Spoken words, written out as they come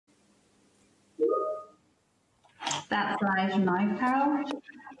That's live now, Carol.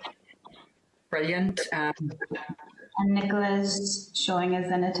 Brilliant. And Nicola's showing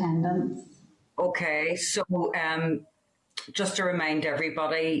us in attendance. Okay, so just to remind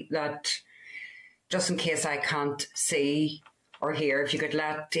everybody that just in case I can't see or hear, if you could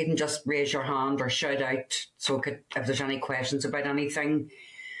even just raise your hand or shout out so if there's any questions about anything.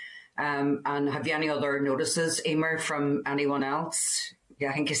 And have you any other notices, Emer, from anyone else? Yeah,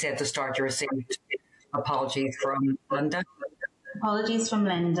 I think you said at the start you received apologies from Linda. Apologies from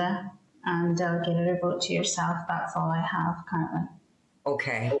Linda, and delegated a vote to yourself. That's all I have currently.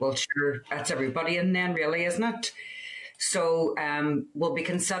 Okay, well, sure, that's everybody in then, really, isn't it? So we'll be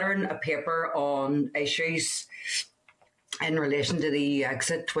considering a paper on issues in relation to the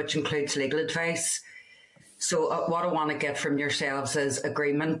exit, which includes legal advice. So what I want to get from yourselves is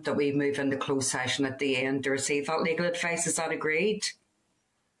agreement that we move into closed session at the end to receive that legal advice. Is that agreed?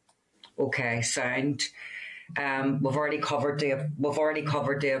 Okay, sound. We've already covered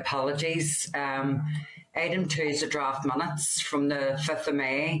the apologies. Item 2 is the draft minutes from the 5th of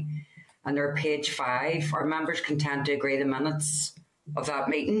May, and they're page 5. Are members content to agree the minutes of that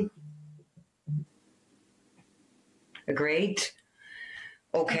meeting? Agreed?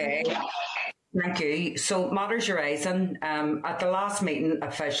 Okay. Thank you. So matters arising. At the last meeting,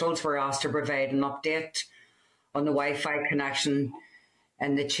 officials were asked to provide an update on the Wi-Fi connection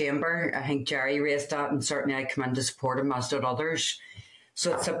in the chamber. I think Jerry raised that, and certainly I come in to support him, as did others.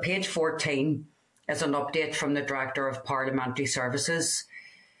 So it's at page 14 is an update from the Director of Parliamentary Services.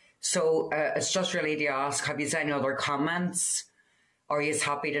 So it's just really to ask, have you any other comments? Are you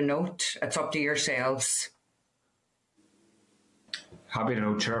happy to note? It's up to yourselves. Happy to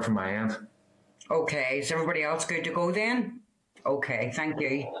note, Chair, from my end. Okay, is everybody else good to go then? Okay, thank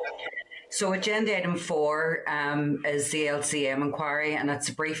you. So agenda item 4 is the LCM inquiry, and it's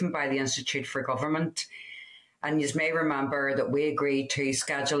a briefing by the Institute for Government. And you may remember that we agreed to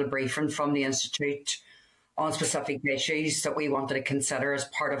schedule a briefing from the Institute on specific issues that we wanted to consider as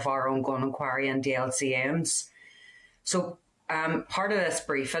part of our ongoing inquiry into LCMs. So part of this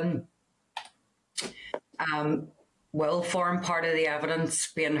briefing will form part of the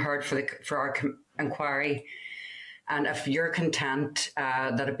evidence being heard for our inquiry. And if you're content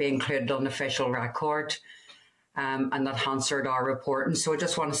that it be included on the official record and that Hansard are reporting. So I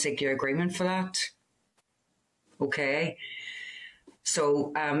just want to seek your agreement for that. Okay.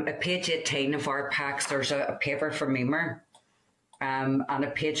 So at page 18 of our packs, there's a paper from Emer. And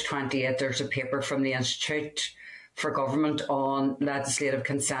at page 28, there's a paper from the Institute for Government on legislative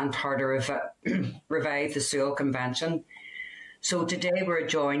consent, how to revive the Sewell Convention. So today we're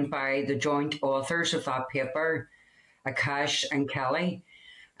joined by the joint authors of that paper, Akash and Kelly.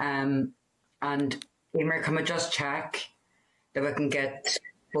 And Emer, can we just check that we can get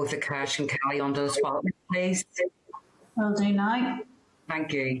both Akash and Kelly onto the spotlight, please? Will do now.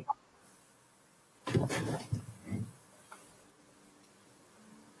 Thank you.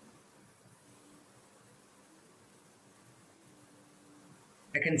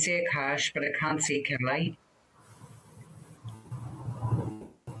 I can see Akash, but I can't see Kelly.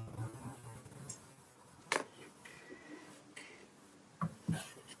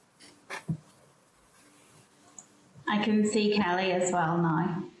 I can see Kelly as well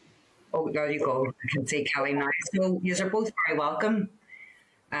now. Oh, there you go. I can see Kelly now. So you are both very welcome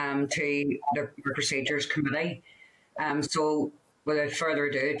to the Procedures Committee. So without further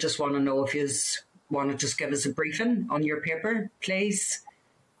ado, just want to know if you want to just give us a briefing on your paper, please.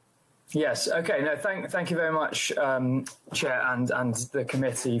 Yes. Okay. No. Thank you very much, Chair, and the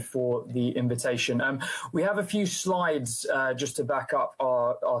committee for the invitation. We have a few slides just to back up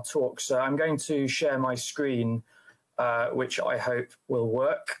our talk. So I'm going to share my screen, which I hope will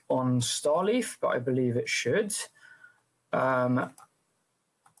work on Starleaf, but I believe it should.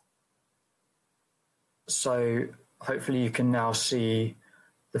 So hopefully you can now see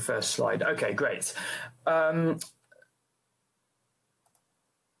the first slide. Okay, great.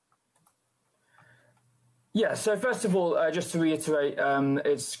 Yeah, so first of all, just to reiterate,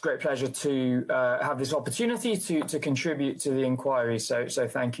 it's a great pleasure to have this opportunity to contribute to the inquiry. So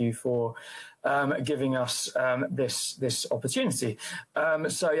thank you for giving us this opportunity.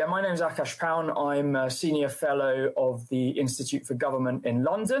 So yeah, my name is Akash Pown. I'm a Senior Fellow of the Institute for Government in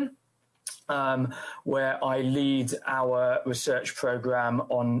London, where I lead our research programme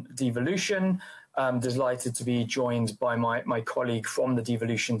on devolution. I'm delighted to be joined by my colleague from the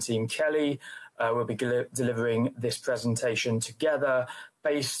devolution team, Kelly. We'll be delivering this presentation together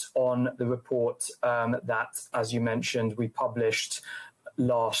based on the report that, as you mentioned, we published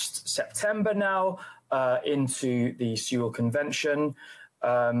last September now into the Sewell Convention.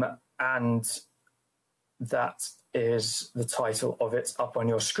 And that is the title of it up on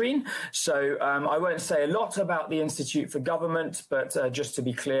your screen. So I won't say a lot about the Institute for Government, but just to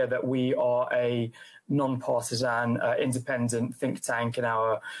be clear that we are a non-partisan independent think tank, and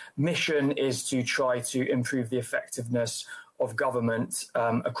our mission is to try to improve the effectiveness of government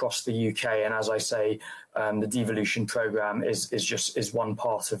across the UK. And as I say, the devolution programme is one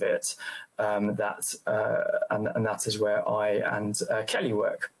part of it, and that is where I and Kelly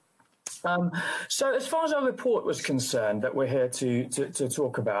work. So as far as our report was concerned that we're here to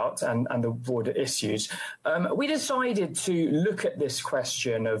talk about and the broader issues, we decided to look at this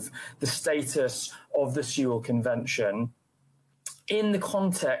question of the status of the Sewell Convention in the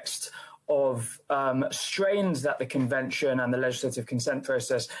context of strains that the convention and the legislative consent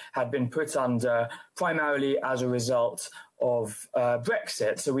process had been put under primarily as a result of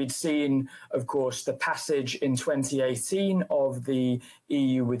Brexit. So we'd seen, of course, the passage in 2018 of the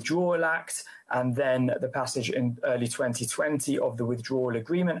EU Withdrawal Act, and then the passage in early 2020 of the Withdrawal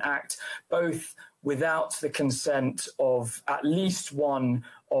Agreement Act, both without the consent of at least one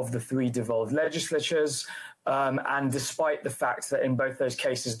of the three devolved legislatures. And despite the fact that in both those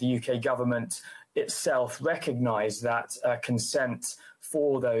cases, the UK government itself recognised that consent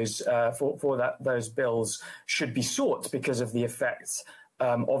for those those bills should be sought because of the effects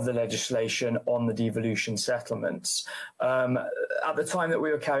of the legislation on the devolution settlements. At the time that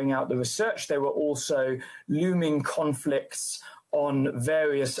we were carrying out the research, there were also looming conflicts on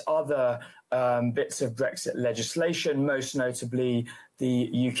various other bits of Brexit legislation, most notably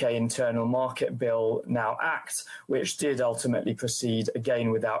the UK Internal Market Bill, now Act, which did ultimately proceed again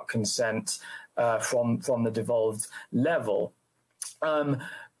without consent from the devolved level.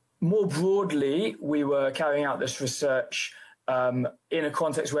 More broadly, we were carrying out this research in a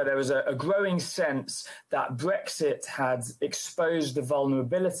context where there was a growing sense that Brexit had exposed the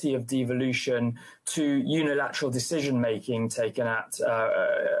vulnerability of devolution to unilateral decision-making taken at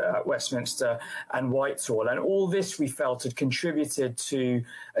Westminster and Whitehall. And all this, we felt, had contributed to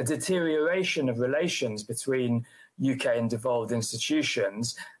a deterioration of relations between UK and devolved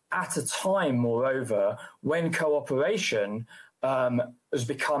institutions at a time, moreover, when cooperation was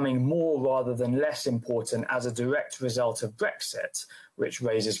becoming more rather than less important as a direct result of Brexit, which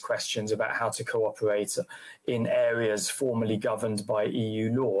raises questions about how to cooperate in areas formerly governed by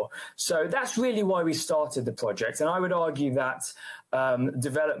EU law. So that's really why we started the project. And I would argue that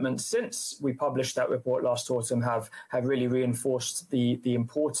developments since we published that report last autumn have really reinforced the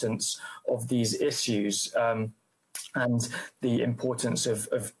importance of these issues and the importance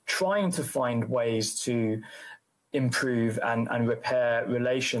of trying to find ways to improve and repair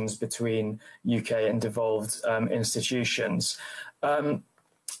relations between UK and devolved institutions. And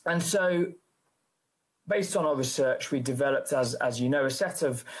so based on our research, we developed, as you know, a set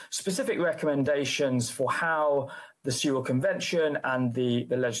of specific recommendations for how the Sewell Convention and the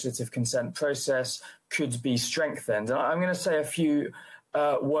legislative consent process could be strengthened. And I'm going to say a few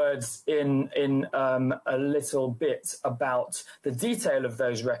words in a little bit about the detail of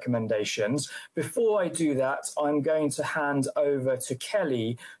those recommendations. Before I do that, I'm going to hand over to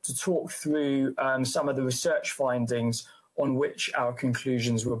Kelly to talk through some of the research findings on which our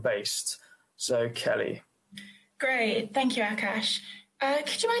conclusions were based. So, Kelly. Great, thank you, Akash.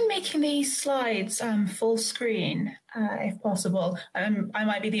 Could you mind making these slides full screen, if possible? I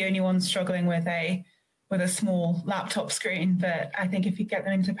might be the only one struggling with a small laptop screen, but I think if you get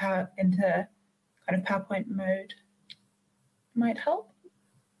them into kind of PowerPoint mode, it might help.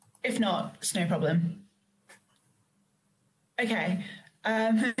 If not, it's no problem. Okay,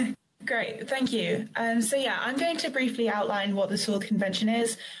 great, thank you. So yeah, I'm going to briefly outline what the Sewell Convention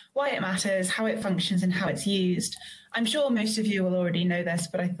is, why it matters, how it functions, and how it's used. I'm sure most of you will already know this,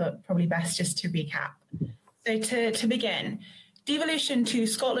 but I thought probably best just to recap. So to begin, devolution to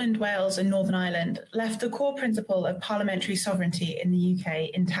Scotland, Wales and Northern Ireland left the core principle of parliamentary sovereignty in the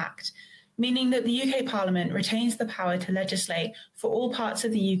UK intact, meaning that the UK Parliament retains the power to legislate for all parts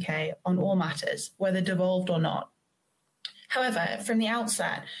of the UK on all matters, whether devolved or not. However, from the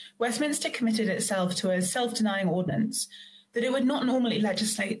outset, Westminster committed itself to a self-denying ordinance that it would not normally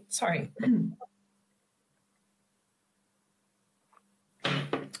legislate,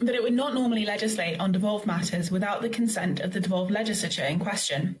 that it would not normally legislate on devolved matters without the consent of the devolved legislature in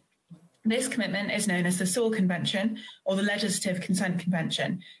question. This commitment is known as the Sewell Convention, or the Legislative Consent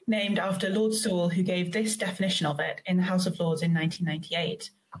Convention, named after Lord Sewell, who gave this definition of it in the House of Lords in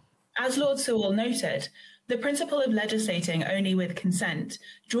 1998. As Lord Sewell noted, the principle of legislating only with consent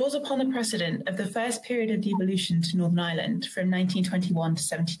draws upon the precedent of the first period of devolution to Northern Ireland from 1921 to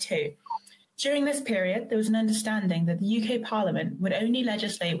 72. During this period, there was an understanding that the UK Parliament would only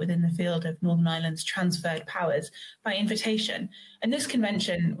legislate within the field of Northern Ireland's transferred powers by invitation, and this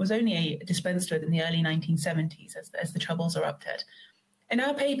convention was only dispensed with in the early 1970s as the Troubles erupted. In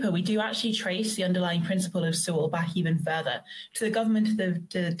our paper, we do actually trace the underlying principle of Sewell back even further to the government of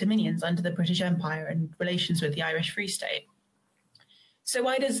the Dominions under the British Empire and relations with the Irish Free State. So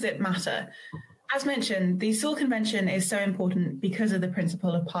why does it matter? As mentioned, the Sewell Convention is so important because of the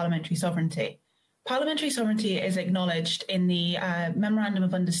principle of parliamentary sovereignty. Parliamentary sovereignty is acknowledged in the Memorandum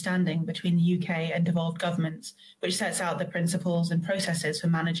of Understanding between the UK and devolved governments, which sets out the principles and processes for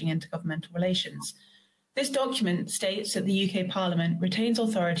managing intergovernmental relations. This document states that the UK Parliament retains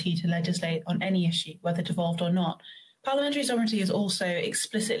authority to legislate on any issue, whether devolved or not. Parliamentary sovereignty is also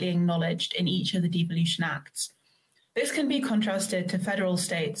explicitly acknowledged in each of the devolution acts. This can be contrasted to federal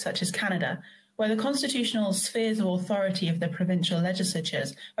states such as Canada, where the constitutional spheres of authority of the provincial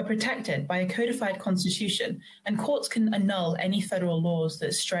legislatures are protected by a codified constitution, and courts can annul any federal laws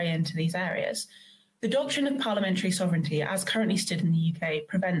that stray into these areas. The doctrine of parliamentary sovereignty, as currently stood in the UK,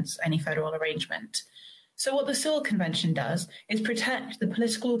 prevents any federal arrangement. So what the Sewell Convention does is protect the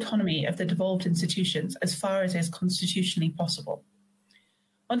political autonomy of the devolved institutions as far as is constitutionally possible.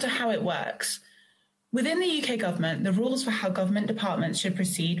 On to how it works. Within the UK government, the rules for how government departments should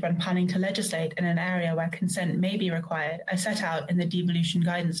proceed when planning to legislate in an area where consent may be required are set out in the devolution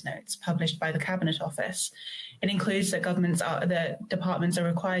guidance notes published by the Cabinet Office. It includes that the departments are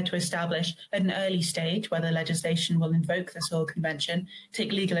required to establish at an early stage whether legislation will invoke the Sewell Convention,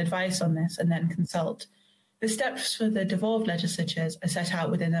 take legal advice on this, and then consult. The steps for the devolved legislatures are set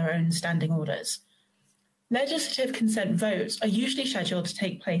out within their own standing orders. Legislative consent votes are usually scheduled to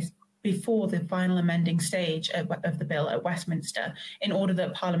take place before the final amending stage of the bill at Westminster, in order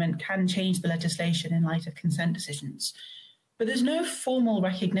that Parliament can change the legislation in light of consent decisions. But there's no formal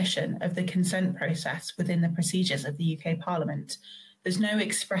recognition of the consent process within the procedures of the UK Parliament. There's no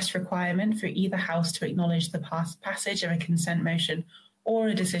express requirement for either house to acknowledge the passage of a consent motion or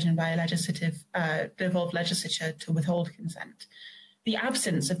a decision by a devolved legislature to withhold consent. The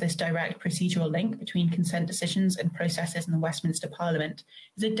absence of this direct procedural link between consent decisions and processes in the Westminster Parliament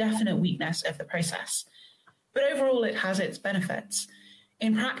is a definite weakness of the process. But overall, it has its benefits.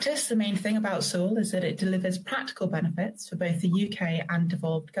 In practice, the main thing about Sewell is that it delivers practical benefits for both the UK and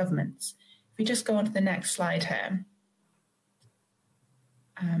devolved governments. If we just go on to the next slide here.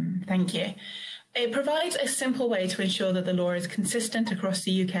 Thank you. It provides a simple way to ensure that the law is consistent across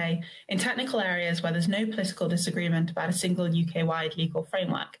the UK in technical areas where there's no political disagreement about a single UK-wide legal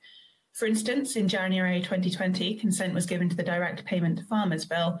framework. For instance, in January 2020, consent was given to the Direct Payment to Farmers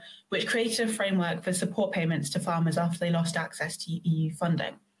Bill, which created a framework for support payments to farmers after they lost access to EU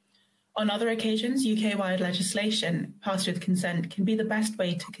funding. On other occasions, UK-wide legislation passed with consent can be the best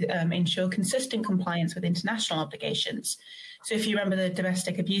way to ensure consistent compliance with international obligations. So if you remember the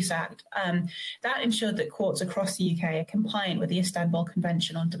Domestic Abuse Act, that ensured that courts across the UK are compliant with the Istanbul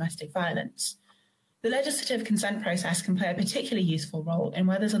Convention on Domestic Violence. The legislative consent process can play a particularly useful role in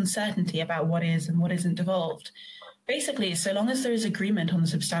where there's uncertainty about what is and what isn't devolved. Basically, so long as there is agreement on the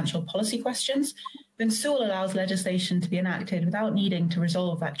substantial policy questions, then Sewell allows legislation to be enacted without needing to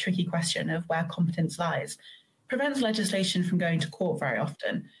resolve that tricky question of where competence lies, prevents legislation from going to court very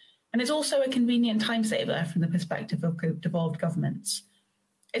often, and is also a convenient time saver from the perspective of devolved governments.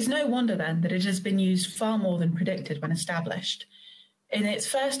 It's no wonder then that it has been used far more than predicted when established. In its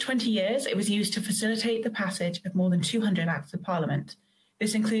first 20 years, it was used to facilitate the passage of more than 200 Acts of Parliament.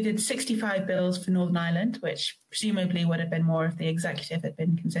 This included 65 bills for Northern Ireland, which presumably would have been more if the executive had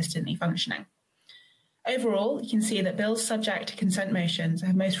been consistently functioning. Overall, you can see that bills subject to consent motions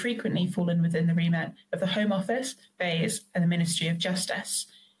have most frequently fallen within the remit of the Home Office, BEIS, and the Ministry of Justice.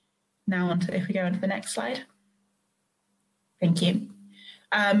 Now, if we go on to the next slide. Thank you.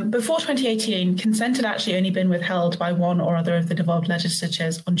 Before 2018, consent had actually only been withheld by one or other of the devolved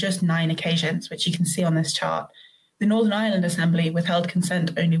legislatures on just 9 occasions, which you can see on this chart. The Northern Ireland Assembly withheld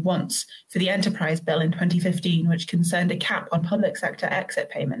consent only once for the Enterprise Bill in 2015, which concerned a cap on public sector exit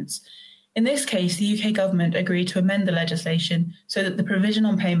payments. In this case, the UK government agreed to amend the legislation so that the provision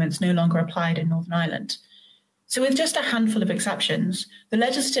on payments no longer applied in Northern Ireland. So with just a handful of exceptions, the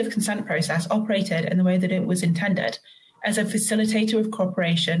legislative consent process operated in the way that it was intended, as a facilitator of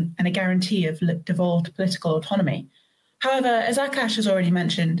cooperation and a guarantee of devolved political autonomy. However, as Akash has already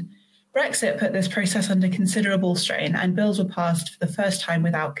mentioned, Brexit put this process under considerable strain and bills were passed for the first time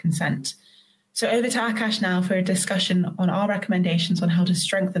without consent. So over to Akash now for a discussion on our recommendations on how to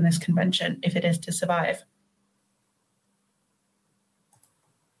strengthen this convention if it is to survive.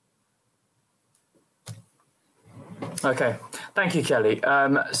 Okay, thank you, Kelly.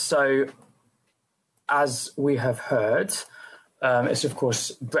 So as we have heard, it's of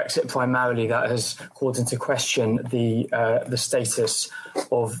course Brexit primarily that has called into question the status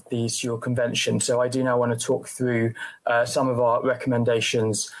of the Sewell Convention. So I do now want to talk through some of our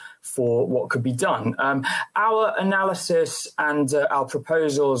recommendations for what could be done. Our analysis and our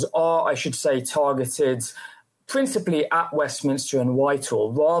proposals are, I should say, targeted principally at Westminster and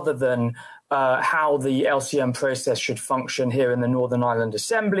Whitehall, rather than how the LCM process should function here in the Northern Ireland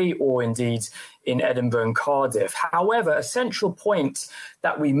Assembly or indeed in Edinburgh and Cardiff. However, a central point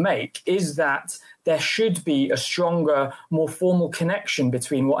that we make is that there should be a stronger, more formal connection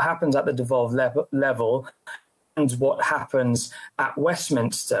between what happens at the devolved level and what happens at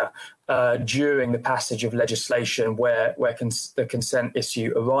Westminster during the passage of legislation where the consent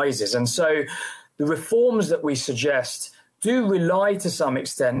issue arises. And so the reforms that we suggest do rely to some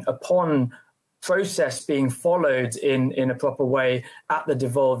extent upon process being followed in a proper way at the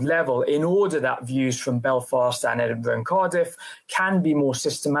devolved level, in order that views from Belfast and Edinburgh and Cardiff can be more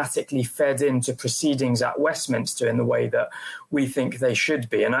systematically fed into proceedings at Westminster in the way that we think they should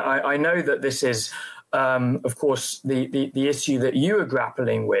be. And I know that this is of course, the issue that you are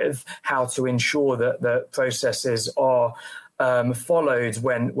grappling with, how to ensure that the processes are followed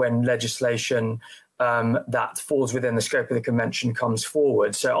when legislation that falls within the scope of the convention comes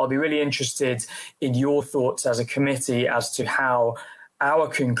forward. So I'll be really interested in your thoughts as a committee as to how our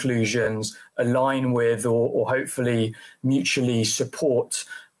conclusions align with or hopefully mutually support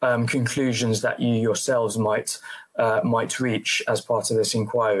conclusions that you yourselves might reach as part of this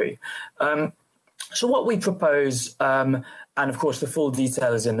inquiry. So what we propose, and of course the full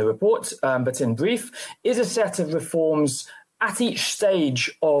detail is in the report, but in brief, is a set of reforms at each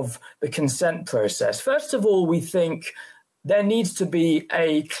stage of the consent process. First of all, we think there needs to be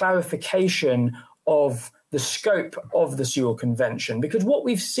a clarification of the scope of the Sewell Convention, because what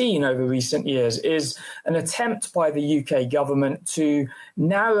we've seen over recent years is an attempt by the UK government to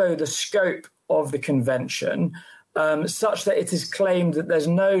narrow the scope of the convention such that it is claimed that there's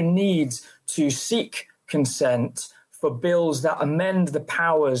no need to seek consent for bills that amend the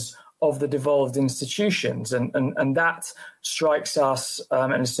powers of the devolved institutions. And that strikes us,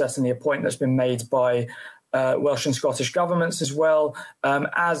 and is certainly a point that's been made by Welsh and Scottish governments as well,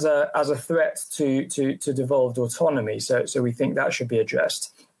 as a threat to devolved autonomy. So we think that should be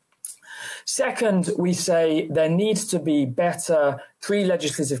addressed. Second, we say there needs to be better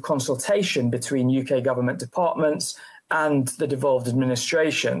pre-legislative consultation between UK government departments and the devolved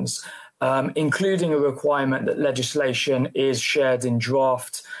administrations, including a requirement that legislation is shared in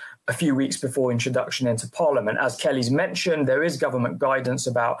draft a few weeks before introduction into Parliament. As Kelly's mentioned, there is government guidance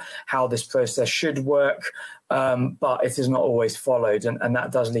about how this process should work, but it is not always followed, and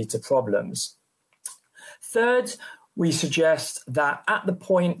that does lead to problems. Third, we suggest that at the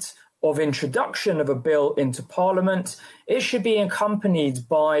point of introduction of a bill into Parliament, it should be accompanied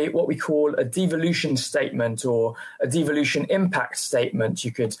by what we call a devolution statement or a devolution impact statement,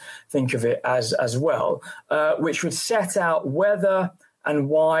 you could think of it as well, which would set out whether and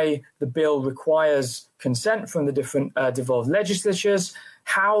why the bill requires consent from the different devolved legislatures,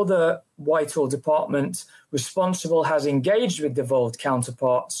 how the Whitehall department responsible has engaged with devolved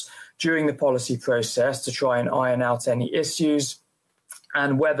counterparts during the policy process to try and iron out any issues,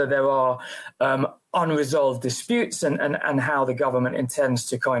 and whether there are unresolved disputes and how the government intends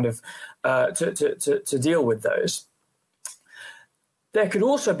to kind of to deal with those. There could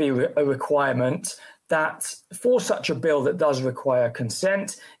also be a requirement that for such a bill that does require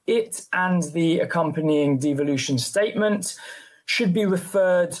consent, it and the accompanying devolution statement should be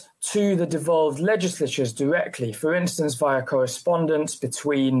referred to the devolved legislatures directly, for instance, via correspondence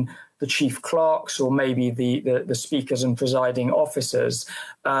between the chief clerks or maybe the speakers and presiding officers.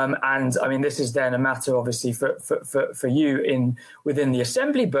 And I mean, this is then a matter, obviously, for you within the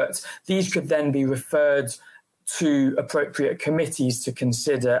Assembly, but these could then be referred to appropriate committees to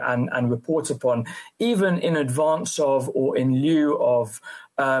consider and report upon, even in advance of or in lieu of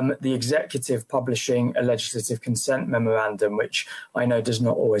the executive publishing a legislative consent memorandum, which I know does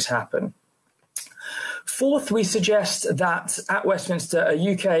not always happen. Fourth, we suggest that at Westminster,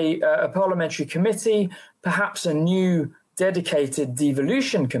 a parliamentary committee, perhaps a new dedicated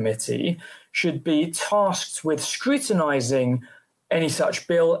devolution committee, should be tasked with scrutinising any such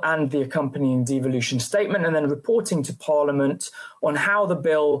bill and the accompanying devolution statement, and then reporting to Parliament on how the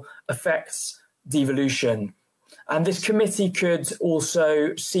bill affects devolution. And this committee could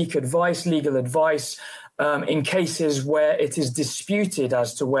also seek advice, legal advice, in cases where it is disputed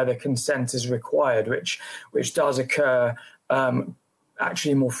as to whether consent is required, which does occur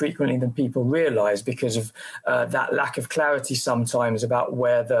actually more frequently than people realise because of that lack of clarity sometimes about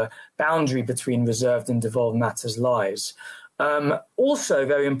where the boundary between reserved and devolved matters lies. Also,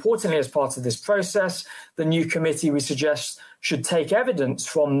 very importantly, as part of this process, the new committee, we suggest, should take evidence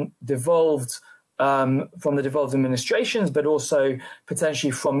from the devolved administrations, but also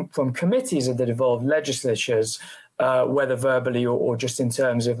potentially from committees of the devolved legislatures, whether verbally or just in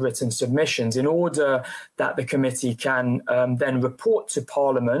terms of written submissions, in order that the committee can then report to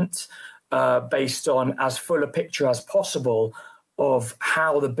Parliament based on as full a picture as possible of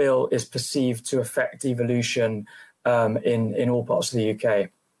how the bill is perceived to affect devolution in all parts of the UK.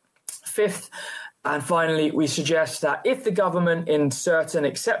 Fifth, and finally, we suggest that if the government, in certain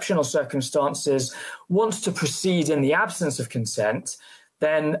exceptional circumstances, wants to proceed in the absence of consent,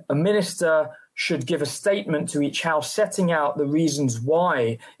 then a minister should give a statement to each house setting out the reasons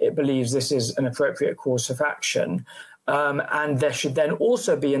why it believes this is an appropriate course of action. And there should then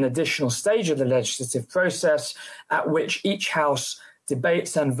also be an additional stage of the legislative process at which each house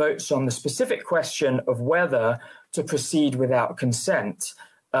debates and votes on the specific question of whether to proceed without consent,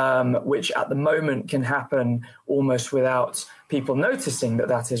 which at the moment can happen almost without people noticing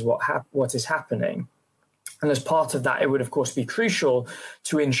that is what is happening. And as part of that, it would, of course, be crucial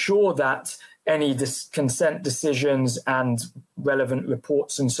to ensure that any consent decisions and relevant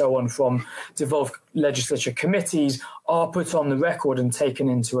reports and so on from devolved legislature committees are put on the record and taken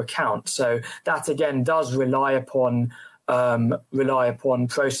into account. So that, again, does rely upon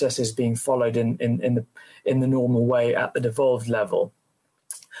processes being followed in the normal way at the devolved level.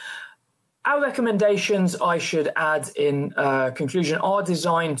 Our recommendations, I should add in conclusion, are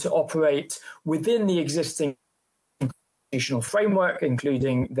designed to operate within the existing constitutional framework,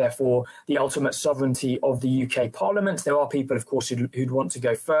 including, therefore, the ultimate sovereignty of the UK Parliament. There are people, of course, who'd want to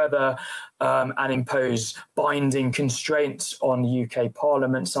go further and impose binding constraints on the UK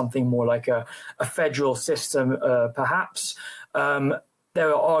Parliament, something more like a federal system, perhaps. There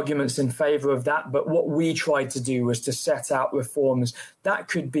are arguments in favour of that, but what we tried to do was to set out reforms that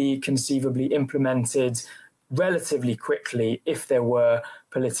could be conceivably implemented relatively quickly if there were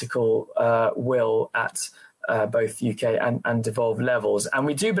political will at both UK and devolved levels. And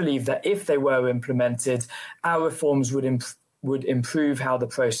we do believe that if they were implemented, our reforms would improve how the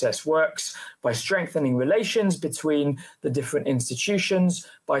process works by strengthening relations between the different institutions,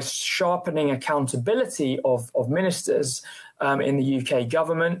 by sharpening accountability of ministers in the UK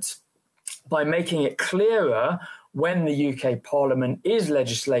government, by making it clearer when the UK Parliament is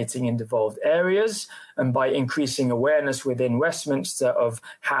legislating in devolved areas, and by increasing awareness within Westminster of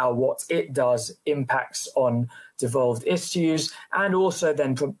how what it does impacts on devolved issues, and also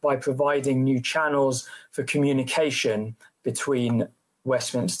then by providing new channels for communication between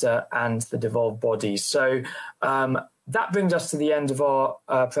Westminster and the devolved bodies. So that brings us to the end of our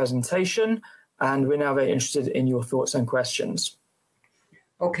presentation, and we're now very interested in your thoughts and questions.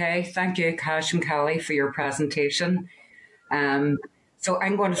 Okay, thank you, Cash and Callie, for your presentation. So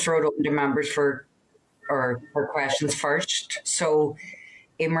I'm going to throw it open to members for questions first. So,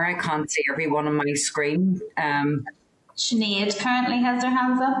 Emer, I can't see everyone on my screen. Sinead currently has their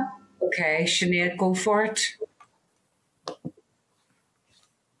hands up. Okay, Sinead, go for it.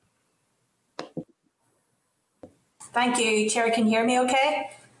 Thank you, Chair. Can you hear me okay?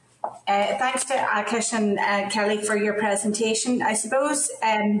 Thanks to Akash and Kelly for your presentation. I suppose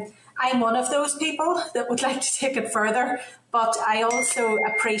I'm one of those people that would like to take it further, but I also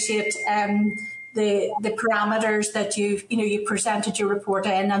appreciate the parameters that you presented your report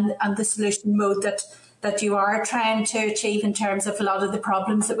in, and the solution mode that you are trying to achieve in terms of a lot of the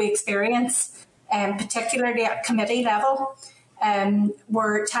problems that we experience, particularly at committee level,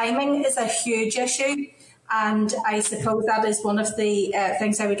 where timing is a huge issue. And I suppose that is one of the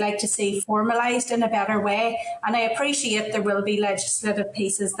things I would like to see formalised in a better way. And I appreciate there will be legislative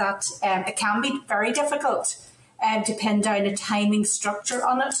pieces that it can be very difficult to pin down a timing structure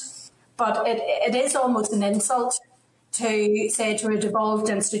on it. But it is almost an insult to say to a devolved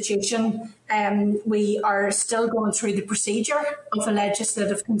institution, we are still going through the procedure of a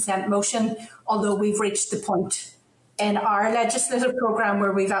legislative consent motion, although we've reached the point in our legislative programme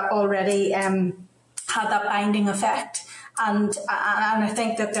where we've already had that binding effect, and I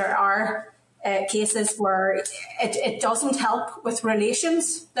think that there are cases where it doesn't help with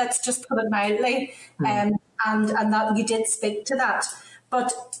relations. Let's just put it mildly, and that you did speak to that.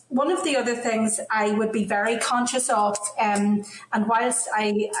 But one of the other things I would be very conscious of, and whilst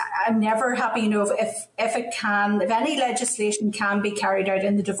I'm never happy, if any legislation can be carried out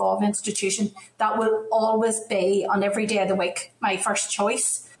in the devolved institution, that will always be on every day of the week my first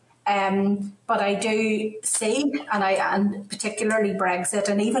choice. But I do see, and particularly Brexit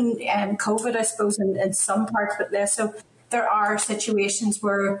and even COVID, I suppose, in some parts, but less so, there are situations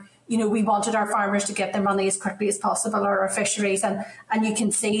where, we wanted our farmers to get their money as quickly as possible, or our fisheries, and you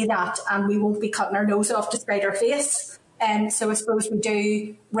can see that, and we won't be cutting our nose off to spite our face. So I suppose we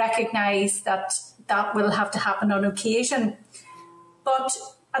do recognise that that will have to happen on occasion. But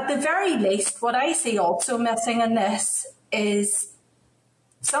at the very least, what I see also missing in this is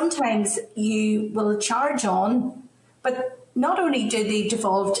sometimes you will charge on, but not only do the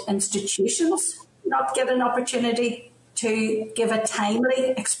devolved institutions not get an opportunity to give a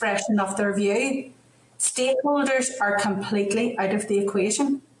timely expression of their view, stakeholders are completely out of the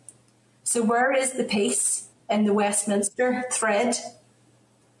equation. So where is the piece in the Westminster thread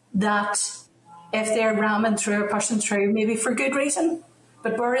that if they're ramming through or pushing through, maybe for good reason,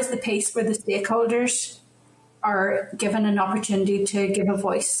 but where is the piece where the stakeholders are given an opportunity to give a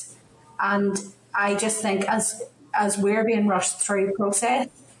voice? And I just think as we're being rushed through process,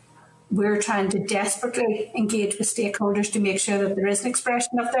 we're trying to desperately engage with stakeholders to make sure that there is an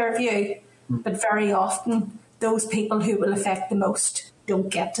expression of their view, but very often those people who will affect the most don't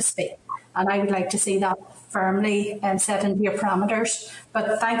get to speak. And I would like to see that firmly set into your parameters.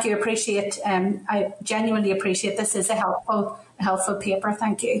 But thank you, I genuinely appreciate this is a helpful paper.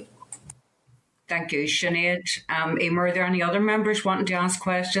 Thank you. Thank you, Sinead. Emer, are there any other members wanting to ask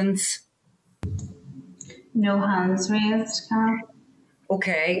questions? No hands raised, Carol.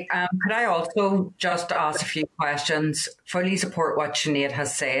 Okay, could I also just ask a few questions? Fully support what Sinead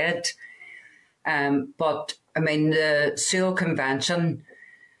has said, but I mean, the Sewell Convention,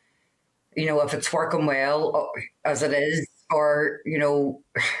 if it's working well as it is, or,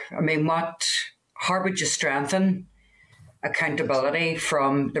 how would you strengthen accountability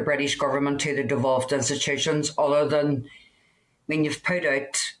from the British government to the devolved institutions other than, you've put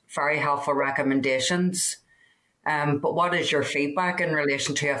out very helpful recommendations, but what is your feedback in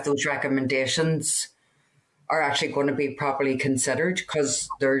relation to if those recommendations are actually going to be properly considered? Because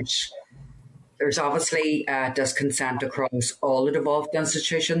there's obviously disconsent across all the devolved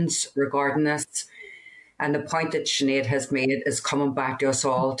institutions regarding this. And the point that Sinead has made is coming back to us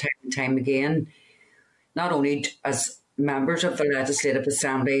all time and time again. Not only as members of the Legislative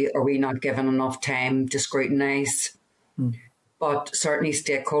Assembly are we not given enough time to scrutinise, but certainly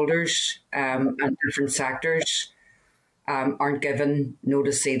stakeholders and different sectors aren't given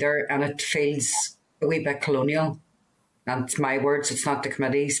notice either. And it feels a wee bit colonial. And it's my words, it's not the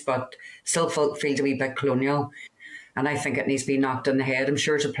committee's, but still feels a wee bit colonial. And I think it needs to be knocked on the head. I'm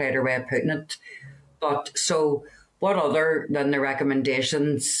sure it's a politer way of putting it. But so what other than the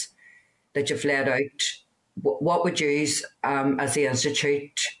recommendations that you've laid out, what would you, as the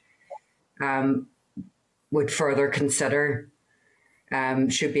Institute, would further consider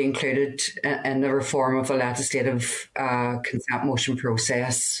should be included in the reform of the legislative consent motion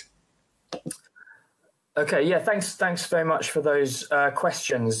process? Okay, yeah, thanks very much for those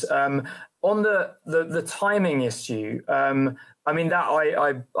questions. On the timing issue, that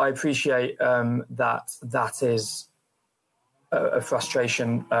I appreciate that is a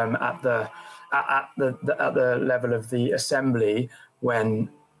frustration at the level of the Assembly when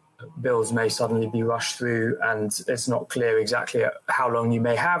bills may suddenly be rushed through and it's not clear exactly how long you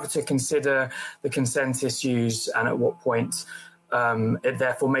may have to consider the consent issues and at what point it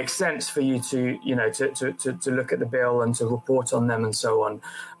therefore makes sense for you to look at the bill and to report on them and so on.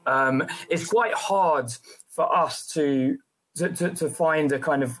 It's quite hard for us to find a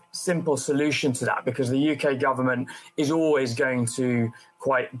kind of simple solution to that because the UK government is always going to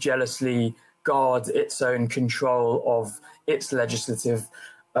quite jealously guard its own control of its legislative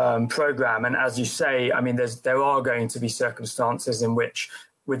programme. And as you say, there are going to be circumstances in which,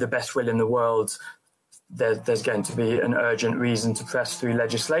 with the best will in the world, there's going to be an urgent reason to press through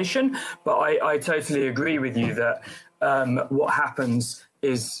legislation. But I totally agree with you that what happens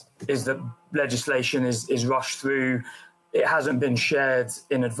is that legislation is rushed through. It hasn't been shared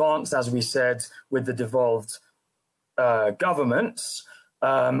in advance, as we said, with the devolved governments,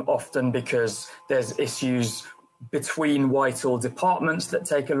 often because there's issues between Whitehall departments that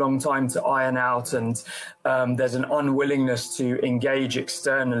take a long time to iron out, and there's an unwillingness to engage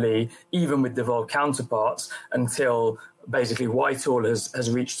externally, even with devolved counterparts, until basically Whitehall has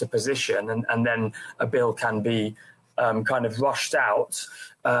reached a position, and then a bill can be kind of rushed out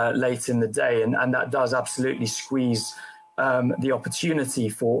late in the day, and that does absolutely squeeze the opportunity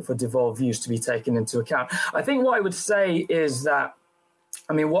for devolved views to be taken into account. I think what I would say is that,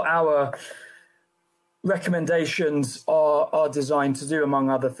 what our recommendations are designed to do, among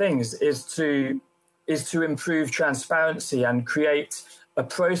other things, is to improve transparency and create a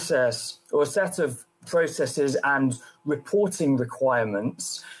process or a set of processes and reporting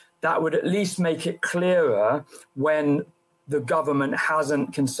requirements that would at least make it clearer when the government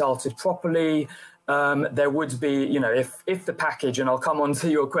hasn't consulted properly. There would be, if the package, and I'll come on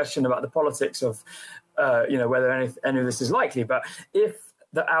to your question about the politics of, whether any of this is likely, but if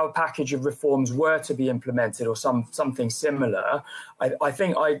our package of reforms were to be implemented or something similar, I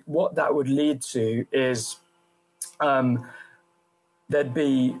think what that would lead to is there'd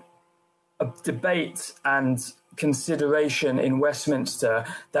be a debate and consideration in Westminster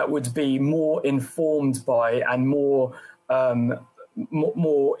that would be more informed by and more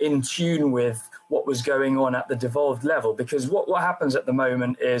in tune with what was going on at the devolved level, because what happens at the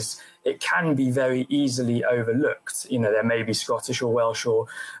moment is it can be very easily overlooked. There may be Scottish or Welsh or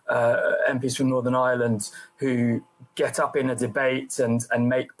MPs from Northern Ireland who get up in a debate and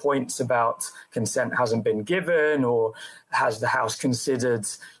make points about consent hasn't been given, or has the House considered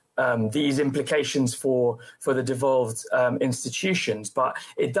these implications for the devolved institutions, but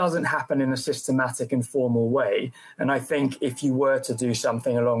it doesn't happen in a systematic and formal way. And I think if you were to do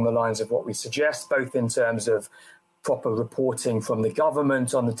something along the lines of what we suggest, both in terms of proper reporting from the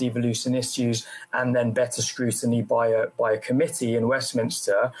government on the devolution issues, and then better scrutiny by a committee in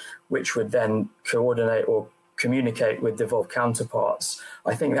Westminster, which would then coordinate or communicate with devolved counterparts,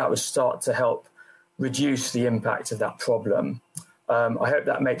 I think that would start to help reduce the impact of that problem. I hope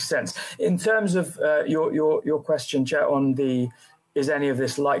that makes sense. In terms of your question, Jet, on is any of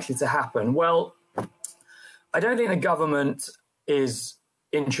this likely to happen? Well, I don't think the government is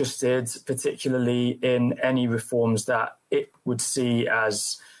interested particularly in any reforms that it would see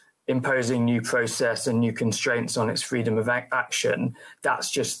as imposing new process and new constraints on its freedom of action. That's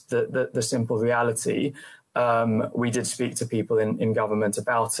just the simple reality. We did speak to people in government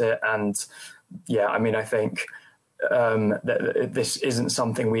about it, and I think that this isn't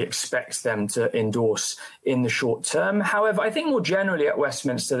something we expect them to endorse in the short term. However, I think more generally at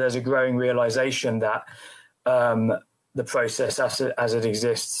Westminster, there's a growing realization that the process as it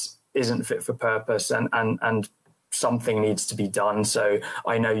exists isn't fit for purpose, and something needs to be done. So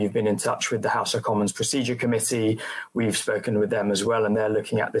I know you've been in touch with the House of Commons Procedure Committee. We've spoken with them as well, and they're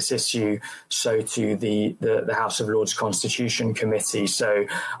looking at this issue. So to the House of Lords Constitution Committee. So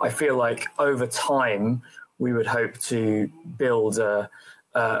I feel like over time, we would hope to build a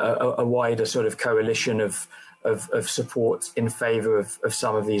wider sort of coalition of support in favour of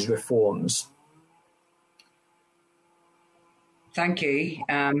some of these reforms. Thank you.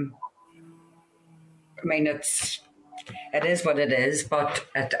 It is what it is, but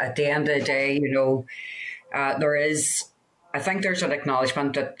at the end of the day, I think there's an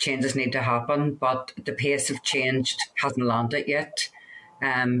acknowledgement that changes need to happen, but the pace of change hasn't landed yet.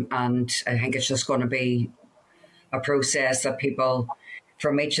 And I think it's just going to be a process that people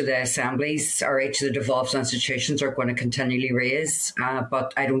from each of the assemblies or each of the devolved institutions are going to continually raise.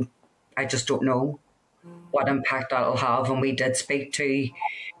 But I just don't know what impact that'll have. And we did speak to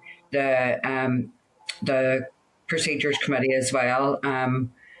the Procedures Committee as well.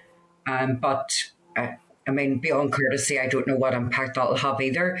 But beyond courtesy, I don't know what impact that'll have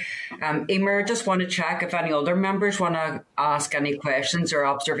either. Emer, just want to check if any other members want to ask any questions or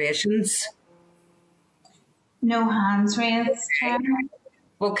observations. No hands raised, Chair.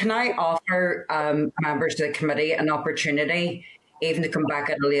 Well, can I offer members of the committee an opportunity even to come back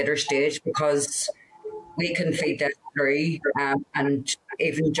at a later stage, because we can feed this through, and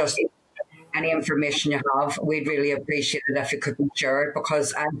even just any information you have, we'd really appreciate it if you could share it,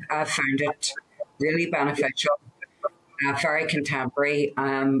 because I've found it really beneficial, very contemporary,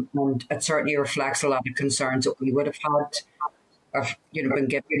 and it certainly reflects a lot of concerns that we would have had been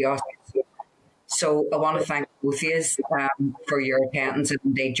given to us. So I want to thank both of you for your attendance and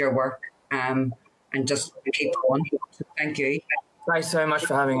indeed your work, and just keep going. So thank you. Thanks so much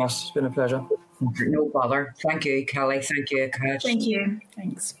for having us. It's been a pleasure. No bother. Thank you, Kelly. Thank you, Akash. Thank you.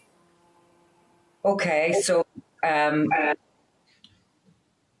 Thanks. Okay, so we'll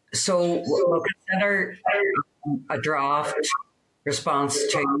consider a draft response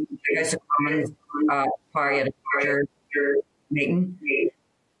to the House of Commons inquiry at a future meeting.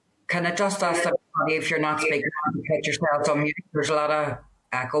 Can I just ask everybody, if you're not speaking, put yourselves on mute? There's a lot of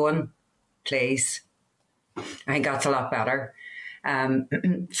echoing, please. I think that's a lot better.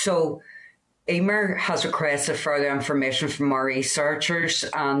 So Emer has requested further information from our researchers,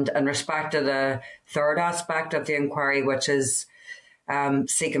 and in respect to the third aspect of the inquiry, which is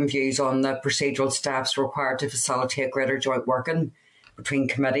seeking views on the procedural steps required to facilitate greater joint working between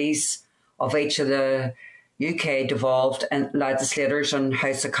committees of each of the UK devolved legislators and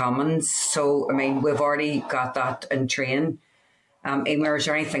House of Commons. So, we've already got that in train. Emer, is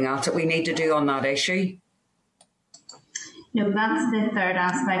there anything else that we need to do on that issue? No, that's the third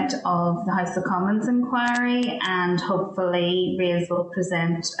aspect of the House of Commons inquiry, and hopefully Ray's will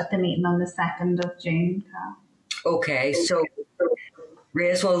present at the meeting on the 2nd of June. Okay, so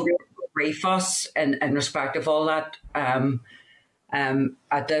Ray's will brief us in respect of all that at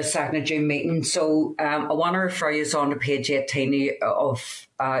the 2nd of June meeting. So I want to refer you on to page 18 of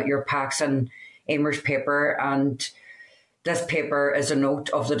your Paxson Emer's paper, and this paper is a note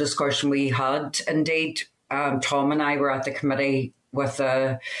of the discussion we had. Indeed, Tom and I were at the committee with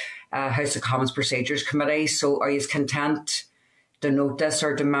the House of Commons Procedures Committee. So are you content to note this,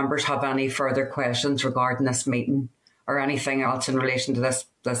 or do members have any further questions regarding this meeting or anything else in relation to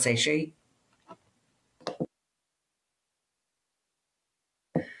this issue?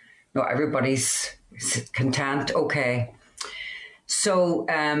 No, everybody's content. Okay. So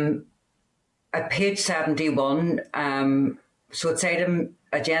at page 71, so it's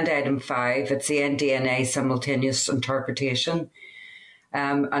agenda item 5, it's the NDNA simultaneous interpretation.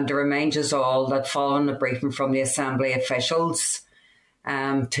 And to remind us all that following a briefing from the Assembly officials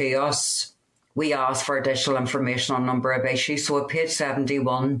to us, we asked for additional information on a number of issues. So at page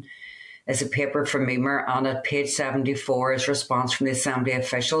 71 is a paper from Emer, and at page 74 is response from the Assembly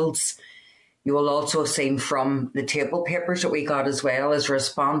officials. You will also have seen from the table papers that we got as well as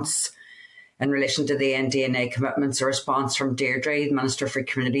response in relation to the NDNA commitments, a response from Deirdre, the Minister for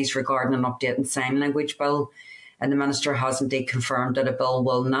Communities, regarding an update in sign language bill. And the Minister has indeed confirmed that a bill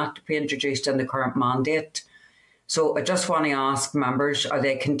will not be introduced in the current mandate. So I just want to ask members, are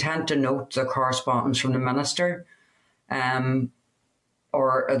they content to note the correspondence from the Minister?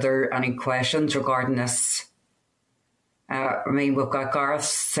 Or are there any questions regarding this? We've got Gareth,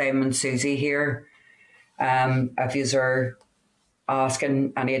 Simon, Susie here. If you are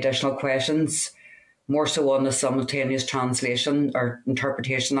asking any additional questions, more so on the simultaneous translation or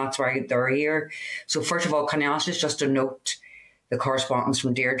interpretation, that's why they're here. So first of all, can I ask you just to note the correspondence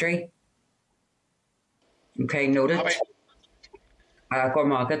from Deirdre? Okay, noted. Go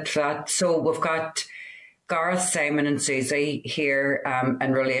market for that. So we've got Gareth, Simon and Susie here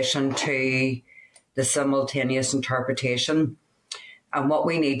in relation to the simultaneous interpretation. And what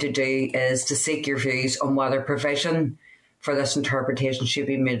we need to do is to seek your views on whether provision for this interpretation should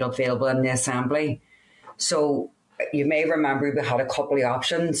be made available in the Assembly. So you may remember we had a couple of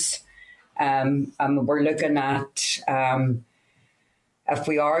options. And we're looking at if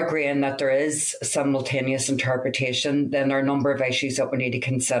we are agreeing that there is simultaneous interpretation, then there are a number of issues that we need to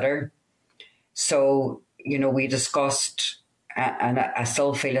consider. So, we discussed, and I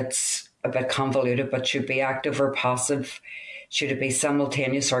still feel it's a bit convoluted, but should be active or passive? Should it be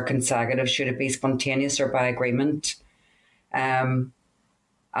simultaneous or consecutive? Should it be spontaneous or by agreement? And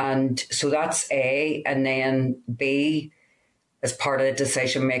so that's A. And then B, as part of the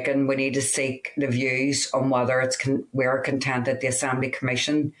decision making, we need to seek the views on whether we are content that the Assembly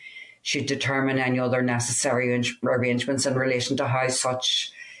Commission should determine any other necessary arrangements in relation to how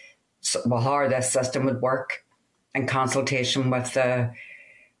how this system would work in consultation with the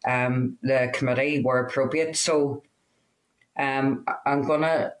committee where appropriate. So I'm going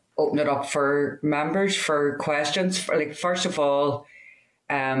to open it up for members for questions. First of all,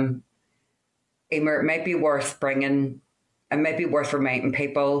 Emer, it might be worth reminding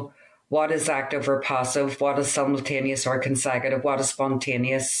people what is active or passive, what is simultaneous or consecutive, what is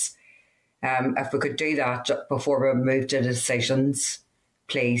spontaneous. If we could do that before we move to decisions,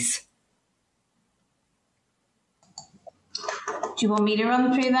 please. Do you want me to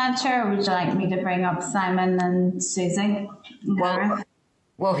run through that, Chair, or would you like me to bring up Simon and Susie?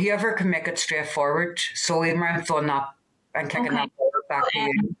 Well, whoever can make it straightforward. So Emer, throwing that and kicking that back to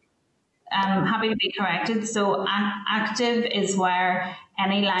you. I'm happy to be corrected. So active is where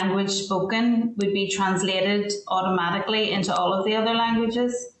any language spoken would be translated automatically into all of the other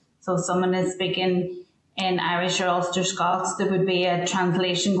languages. So if someone is speaking in Irish or Ulster Scots, there would be a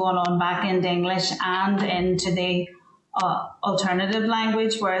translation going on back into English and into the alternative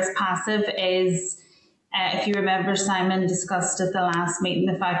language, whereas passive is, if you remember, Simon discussed at the last meeting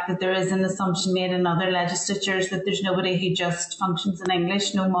the fact that there is an assumption made in other legislatures that there's nobody who just functions in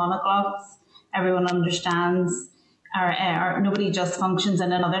English, no monoglots, everyone understands, or nobody just functions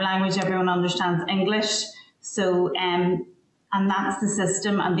in another language, everyone understands English. So, and that's the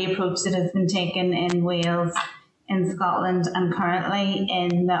system and the approach that has been taken in Wales, in Scotland, and currently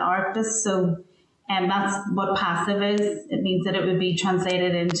in the Arctic. So, that's what passive is. It means that it would be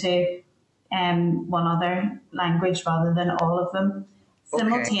translated into one other language rather than all of them. Okay.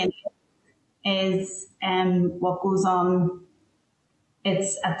 Simultaneous is what goes on,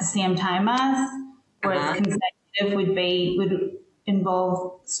 it's at the same time as, whereas consecutive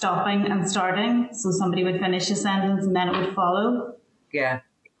involve stopping and starting. So somebody would finish a sentence and then it would follow. Yeah.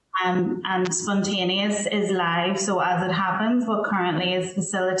 And spontaneous is live. So as it happens, what currently is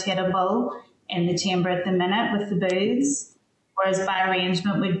facilitatable in the chamber at the minute with the booths, whereas by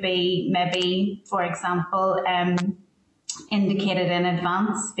arrangement would be maybe, for example, indicated in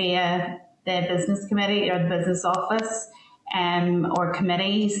advance via the business committee or the business office, or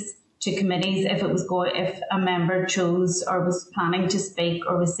committees to committees if a member chose or was planning to speak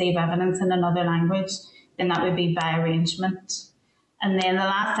or receive evidence in another language, then that would be by arrangement. And then the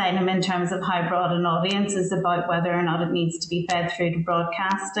last item in terms of how broad an audience is about whether or not it needs to be fed through to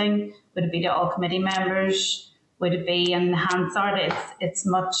broadcasting. Would it be to all committee members? Would it be in Hansard? It's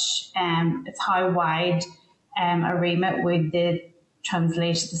how wide a remit would the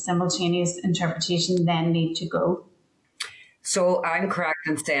translation, the simultaneous interpretation then need to go? So I'm correct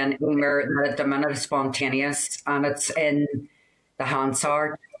in saying, Emer, that at the minute it's spontaneous and it's in the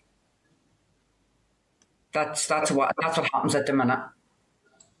Hansard. That's what happens at the minute.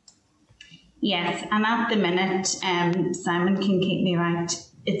 Yes, and at the minute, Simon can keep me right.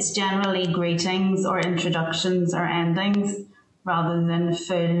 It's generally greetings or introductions or endings rather than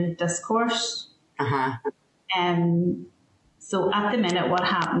full discourse. So at the minute, what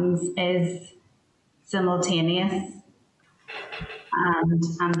happens is simultaneous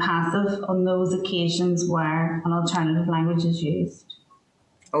and passive on those occasions where an alternative language is used.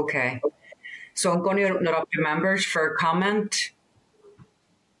 Okay. So I'm going to open it up to members for comment.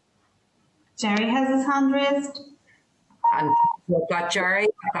 Jerry has his hand raised. And we've got Jerry,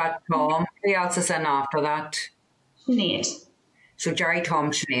 we've got Tom. Who else is in after that? Sinead. So Jerry,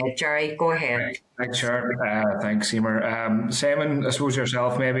 Tom, Sinead. Jerry, go ahead. Thanks, Chair. Thanks, Emer. Simon, I suppose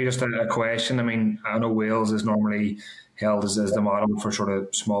yourself, maybe just a question. I mean, I know Wales is normally held as the model for sort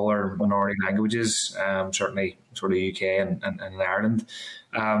of smaller minority languages, certainly sort of UK and Ireland.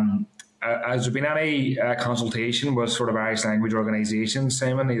 Has there been any consultation with sort of Irish language organisations,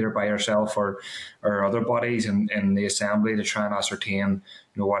 Simon, either by yourself or other bodies in the Assembly to try and ascertain,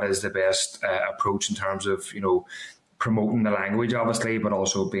 what is the best approach in terms of, promoting the language, obviously, but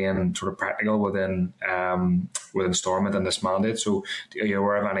also being sort of practical within Stormont and this mandate? So are you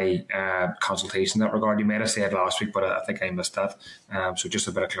aware of any consultation in that regard? You may have said last week, but I think I missed that. So just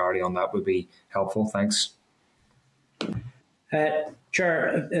a bit of clarity on that would be helpful. Thanks.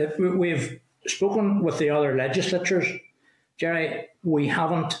 Chair, we've spoken with the other legislatures. Jerry, we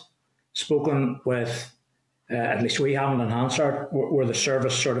haven't spoken with, at least we haven't in Hansard, where the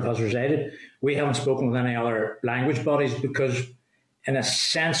service sort of has resided. We haven't spoken with any other language bodies because, in a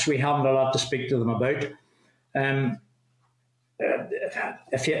sense, we haven't a lot to speak to them about.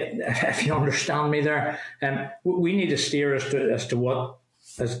 If you understand me there, we need to steer as to what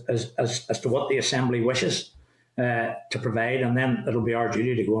the Assembly wishes to provide, and then it'll be our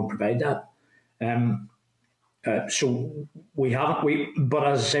duty to go and provide that. So we haven't. But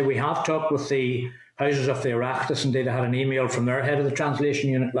as I say, we have talked with the Houses of the Oireachtas. Indeed, I had an email from their head of the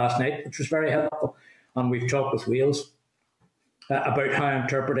translation unit last night, which was very helpful. And we've talked with Wales about how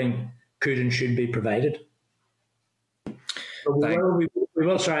interpreting could and should be provided. We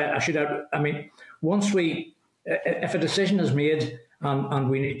will. Sorry, I should have. I mean, once if a decision is made and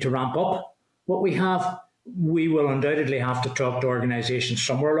we need to ramp up what we have, we will undoubtedly have to talk to organisations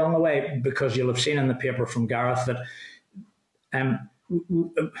somewhere along the way, because you'll have seen in the paper from Gareth that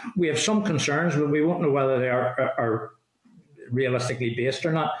we have some concerns, but we won't know whether they are realistically based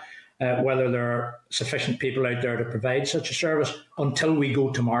or not, whether there are sufficient people out there to provide such a service until we go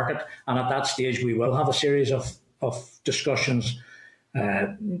to market. And at that stage, we will have a series of discussions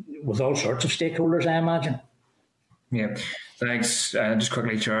with all sorts of stakeholders, I imagine. Yeah, thanks. Just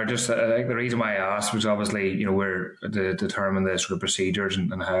quickly, Chair, I think the reason why I asked was obviously, we're to determine the sort of procedures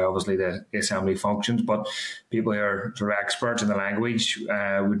and how obviously the Assembly functions, but people who are sort of experts in the language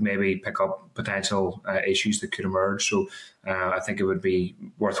would maybe pick up potential issues that could emerge. So I think it would be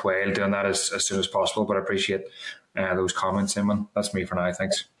worthwhile doing that as soon as possible, but I appreciate those comments, Simon. That's me for now.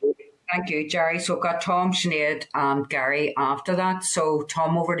 Thanks. Thank you, Jerry. So we've got Tom, Sinead and Gary after that. So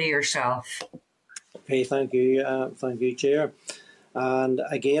Tom, over to yourself. Okay, thank you, Chair. And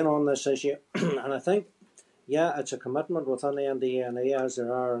again on this issue, and I think, it's a commitment within the NDNA, as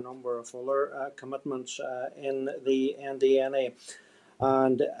there are a number of other commitments in the NDNA.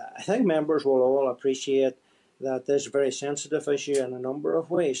 And I think members will all appreciate that this very sensitive issue in a number of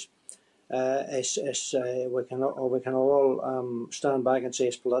ways. We can all stand back and say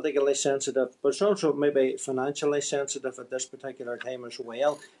it's politically sensitive, but it's also maybe financially sensitive at this particular time as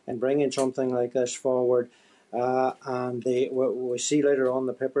well, in bringing something like this forward. and we see later on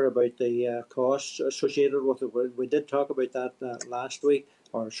the paper about the costs associated with it. We did talk about that last week,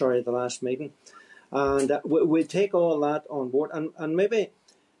 or sorry, the last meeting. And we take all that on board. And maybe,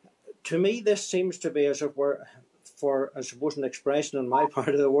 to me, this seems to be as if we're, for, I suppose, an expression in my part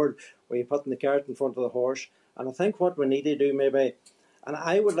of the world, where you're putting the cart in front of the horse. And I think what we need to do maybe, and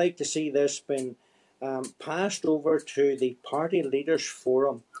I would like to see this being passed over to the Party Leaders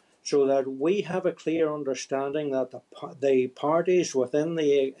Forum, so that we have a clear understanding that the parties within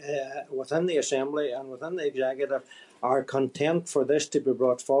the Assembly and within the Executive are content for this to be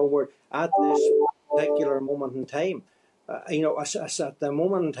brought forward at this particular moment in time. At the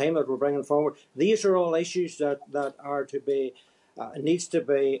moment in time that we're bringing forward, these are all issues that are to be, needs to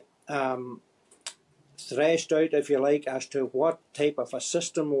be threshed out, if you like, as to what type of a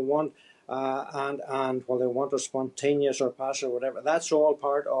system we want, and whether they want a spontaneous or passive or whatever. That's all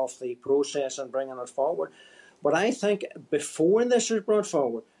part of the process in bringing it forward. But I think before this is brought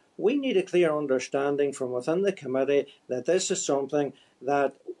forward, we need a clear understanding from within the committee that this is something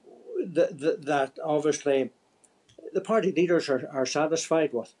that obviously the party leaders are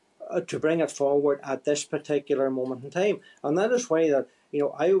satisfied with, to bring it forward at this particular moment in time. And that is why that,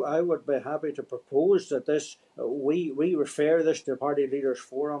 I would be happy to propose that this we refer this to the Party Leaders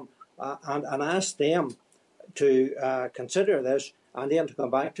Forum, and ask them to consider this and then to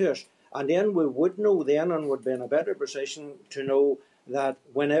come back to us. And then we would know then, and would be in a better position to know that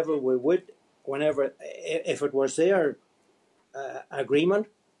if it was their agreement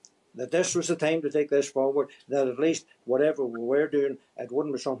that this was the time to take this forward, that at least whatever we were doing, it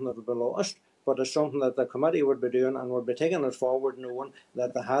wouldn't be something that would be lost, but it's something that the committee would be doing and would be taking it forward, knowing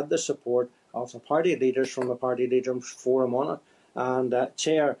that they had the support of the party leaders from the Party Leaders Forum on it. And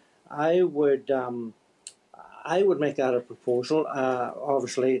Chair, I would make that a proposal,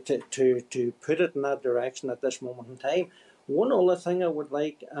 obviously, to put it in that direction at this moment in time. One other thing I would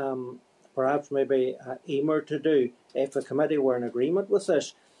like perhaps maybe Emer to do, if the committee were in agreement with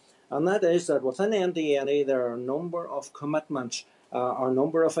this, and that is that within NDNA there are a number of commitments, or a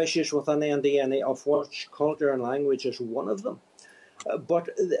number of issues within NDNA, of which culture and language is one of them. But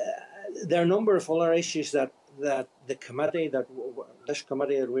there are a number of other issues that the committee, this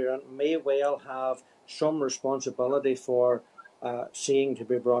committee that we're in, may well have some responsibility for seeing to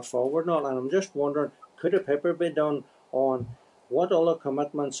be brought forward on. And I'm just wondering, could a paper be done on what other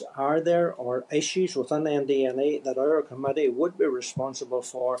commitments are there or issues within NDNA that our committee would be responsible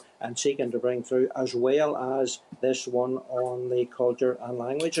for and seeking to bring through, as well as this one on the culture and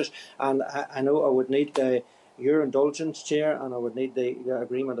languages? And I know I would need your indulgence, Chair, and I would need the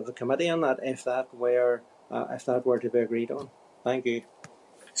agreement of the committee on that if that were to be agreed on. Thank you.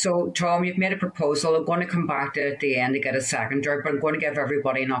 So, Tom, you've made a proposal. I'm going to come back to it at the end to get a seconder, but I'm going to give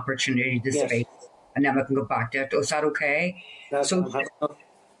everybody an opportunity to speak, and then we can go back to it. Is that okay?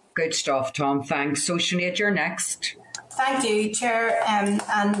 Good stuff, Tom. Thanks. So, Sinead, you're next. Thank you, Chair, and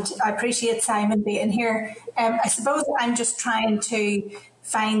I appreciate Simon being here. I suppose I'm just trying to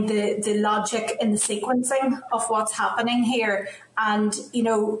find the logic in the sequencing of what's happening here, and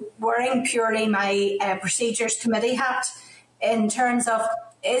wearing purely my procedures committee hat in terms of,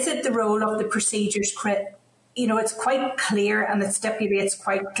 is it the role of the procedures it's quite clear, and it stipulates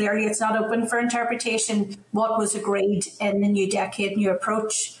quite clearly, it's not open for interpretation, what was agreed in the New Decade, New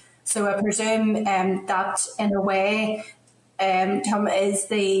Approach. So I presume that in a way Tom, is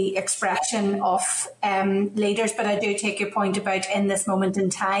the expression of leaders, but I do take your point about in this moment in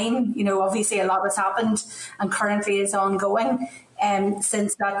time. Obviously a lot has happened and currently is ongoing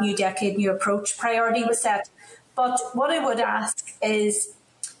since that New Decade, New Approach priority was set. But what I would ask is,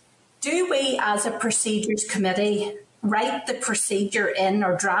 do we as a procedures committee write the procedure in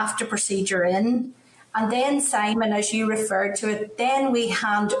or draft a procedure in, and then, Simon, as you referred to it, then we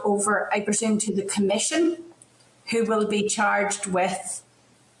hand over, I presume, to the Commission, who will be charged with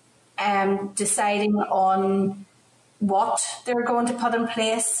deciding on what they're going to put in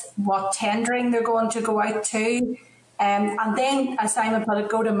place, what tendering they're going to go out to, and then, as Simon put it,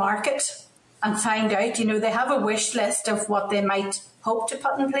 go to market and find out, they have a wish list of what they might hope to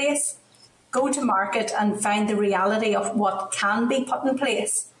put in place. Go to market and find the reality of what can be put in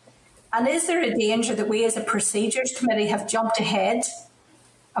place. And is there a danger that we as a procedures committee have jumped ahead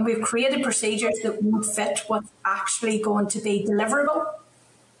and we've created procedures that won't fit what's actually going to be deliverable?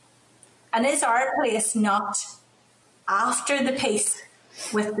 And is our place not after the piece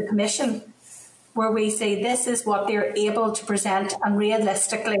with the Commission, where we say this is what they're able to present and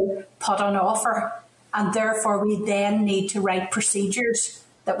realistically put on offer, and therefore we then need to write procedures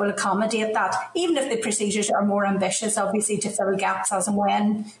that will accommodate that, even if the procedures are more ambitious, obviously, to fill gaps as and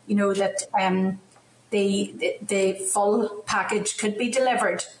when, that the full package could be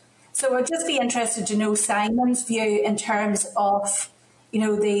delivered. So I'd just be interested to know Simon's view in terms of,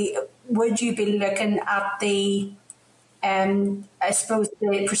 would you be looking at the, I suppose,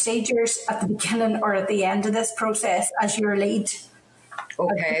 the procedures at the beginning or at the end of this process as your lead?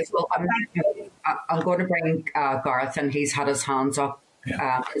 Okay, well, I'm going to bring Gareth, and he's had his hands up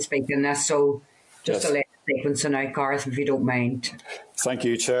speaking this, so just to let the sequencing out, Gareth, if you don't mind. Thank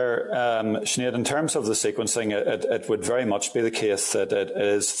you, Chair. Sinead, in terms of the sequencing, it would very much be the case that it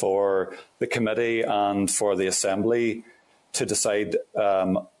is for the committee and for the Assembly to decide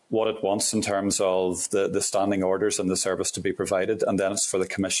what it wants in terms of the standing orders and the service to be provided, and then it's for the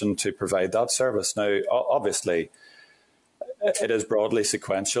Commission to provide that service. Now, obviously, it is broadly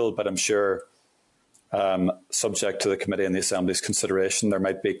sequential, but I'm sure subject to the committee and the Assembly's consideration, there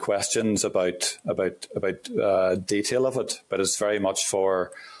might be questions about detail of it, but it's very much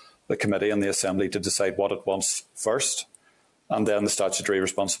for the committee and the Assembly to decide what it wants first, and then the statutory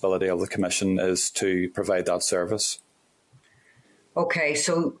responsibility of the Commission is to provide that service. Okay,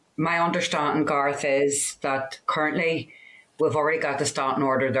 so my understanding, Gareth, is that currently we've already got the standing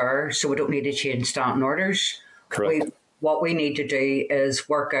order there, so we don't need to change standing orders. Correct. What we need to do is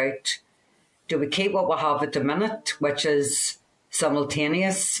work out, do we keep what we have at the minute, which is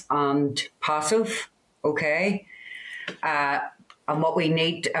simultaneous and passive, okay? And what we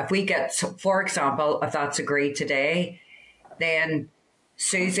need, if we get, for example, if that's agreed today, then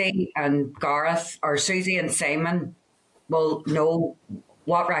Susie and Gareth, or Susie and Simon, will know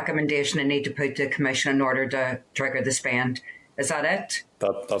what recommendation they need to put to the Commission in order to trigger the spend. Is that it?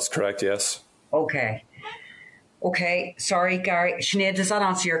 That's correct, yes. Okay. Okay, sorry, Gary. Sinead, does that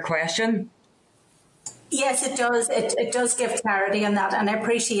answer your question? Yes, it does. It does give clarity on that, and I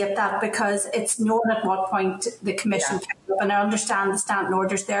appreciate that because it's known at what point the Commission came up, and I understand the standing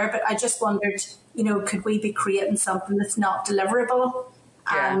orders there, but I just wondered, could we be creating something that's not deliverable?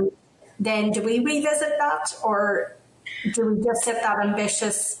 Yeah. And then do we revisit that, or do we just set that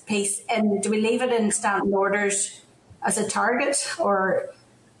ambitious piece in? Do we leave it in standing orders as a target, or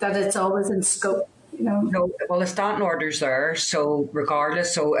that it's always in scope? No, well, the standing order's there, so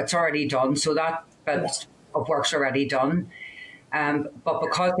regardless, so it's already done, so that bit of work's already done. But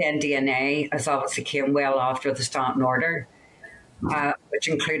because the NDNA has obviously came well after the standing order, which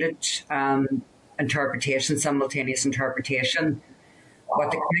included interpretation, simultaneous interpretation, what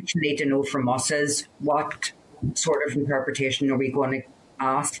the Commission need to know from us is what sort of interpretation are we going to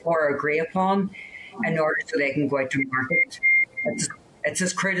ask for or agree upon in order so they can go out to market. It's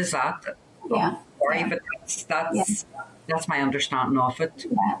as crude as that. Yeah. Sorry, but that's my understanding of it.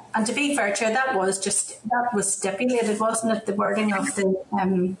 Yeah. And to be fair, Chair, that was stipulated, wasn't it? The wording of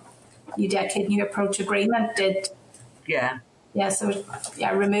the New Decade New Approach Agreement did. Yeah. Yeah. So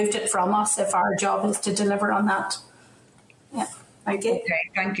removed it from us if our job is to deliver on that. Yeah. Thank you.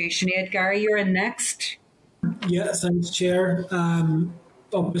 Okay. Thank you, Sinead. Gary, you're in next. Yeah. Thanks, Chair.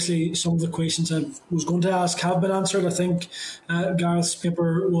 Obviously, some of the questions I was going to ask have been answered. I think Gareth's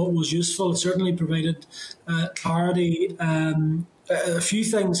paper was useful. It certainly provided clarity. A few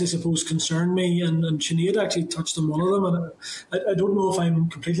things, I suppose, concern me, and Sinead actually touched on one of them, and I don't know if I'm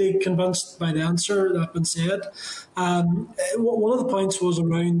completely convinced by the answer that's been said. One of the points was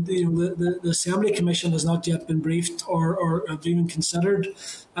around, the Assembly Commission has not yet been briefed or even considered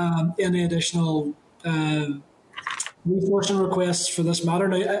any additional resourcing requests for this matter.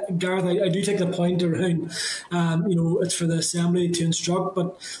 Now, Gareth, I do take the point around, it's for the Assembly to instruct,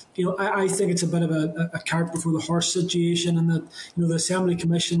 but, I think it's a bit of a cart before the horse situation, and that, the Assembly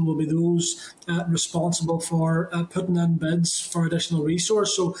Commission will be those responsible for putting in bids for additional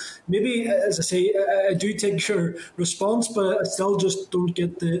resource. So maybe, as I say, I do take your response, but I still just don't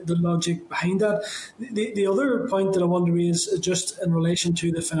get the logic behind that. The other point that I want to raise is just in relation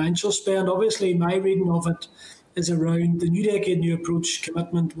to the financial spend. Obviously, my reading of it is around the New Decade New Approach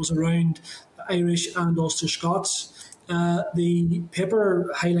commitment was around Irish and Ulster Scots. The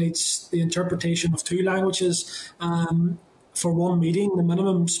paper highlights the interpretation of two languages. For one meeting, the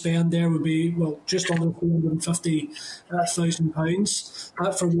minimum spend there would be, just under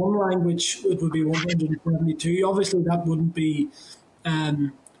 £350,000. For one language, it would be 172. Obviously, that wouldn't be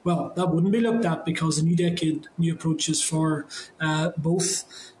that wouldn't be looked at because the New Decade New Approach is for both.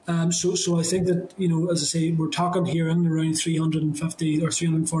 So I think that, as I say, we're talking here in around 350 or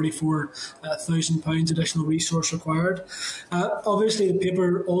 £344,000 additional resource required. Obviously, the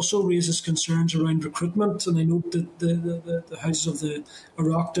paper also raises concerns around recruitment, and I note that the Houses of the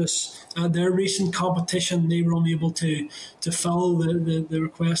Oireachtas, their recent competition, they were unable to fill the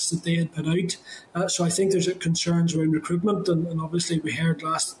requests that they had put out. So I think there's concerns around recruitment, and obviously we heard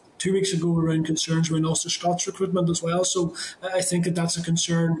last 2 weeks ago around concerns around Ulster Scots recruitment as well. So I think that that's a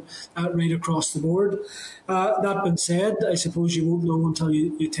concern right across the board. That being said, I suppose you won't know until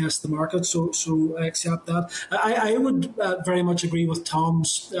you test the market, so I accept that. I would very much agree with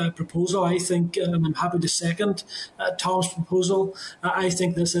Tom's proposal. I think, and I'm happy to second Tom's proposal, I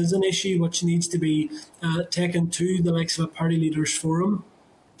think this is an issue which needs to be taken to the likes of a party leaders forum.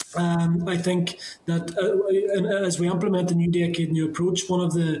 I think that as we implement the new decade, new approach, one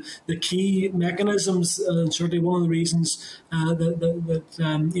of the key mechanisms, and certainly one of the reasons that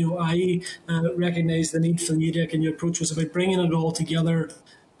I recognise the need for the new decade, new approach was about bringing it all together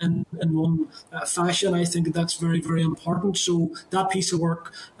in one fashion. I think that's very, very important. So that piece of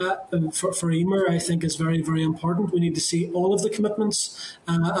work for Emer, I think, is very, very important. We need to see all of the commitments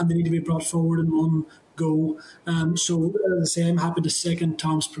and they need to be brought forward in one go. So as I say, I'm happy to second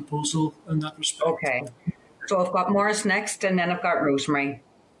Tom's proposal in that respect. Okay. So I've got Morris next and then I've got Rosemary.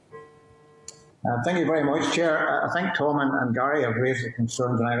 Thank you very much, Chair. I think Tom and Gary have raised the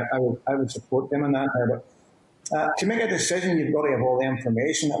concerns and I would support them in that. But to make a decision, you've got to have all the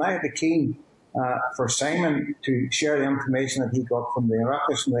information, and I would be keen for Simon to share the information that he got from the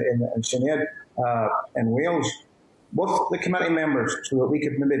Oireachtas in Sinead in Wales with the committee members so that we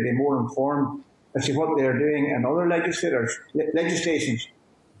could maybe be more informed as to what they're doing in other legislations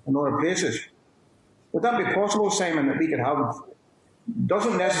in other places. Would that be possible, Simon, that we could have,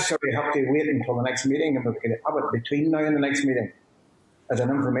 doesn't necessarily have to wait until the next meeting, if we could have it between now and the next meeting as an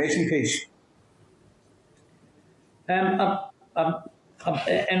information piece? In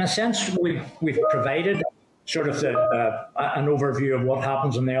a sense, we've provided sort of an overview of what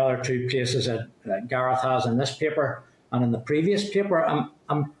happens in the other two places that Gareth has in this paper and in the previous paper.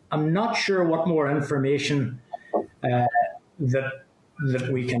 I'm not sure what more information that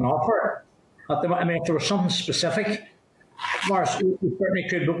we can offer. I mean, if there was something specific, Morris, we certainly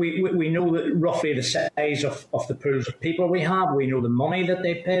could, but we know that roughly the size of the pools of people we have. We know the money that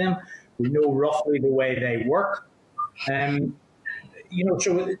they pay them. We know roughly the way they work. So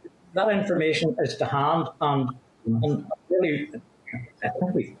that information is to hand, and really, I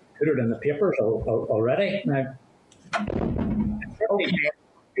think we put it in the papers already. Now,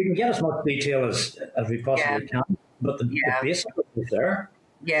 we can get as much detail as we possibly can, but the basis is there.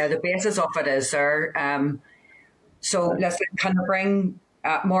 Yeah, the basis of it is there. So let's kind of bring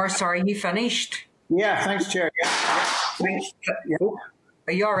Morris. Sorry, you finished? Yeah, thanks, Chair. Yeah.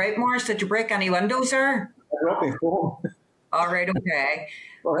 Are you all right, Morris? Did you break any windows, sir? I dropped my phone. All right, okay.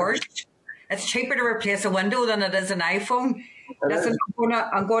 Worst. It's cheaper to replace a window than it is an iPhone. Listen,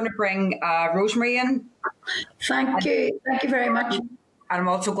 I'm going to bring Rosemary in. Thank you very much. And I'm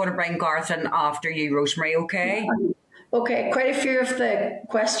also going to bring Garth in after you, Rosemary, okay? Okay, quite a few of the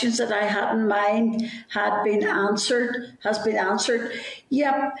questions that I had in mind has been answered.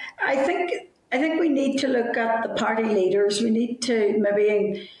 Yep, I think we need to look at the party leaders. We need to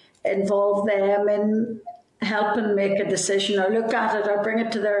maybe involve them in helping make a decision or look at it or bring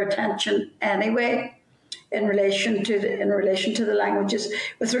it to their attention anyway in relation to the languages.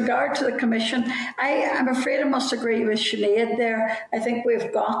 With regard to the Commission, I'm afraid I must agree with Sinead there. I think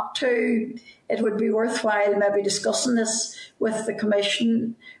we've got to, it would be worthwhile maybe discussing this with the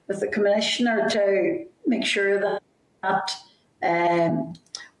Commission, with the Commissioner, to make sure that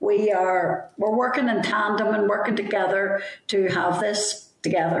we're working in tandem and working together to have this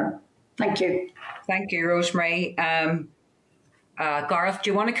together. Thank you. Thank you, Rosemary. Gareth, do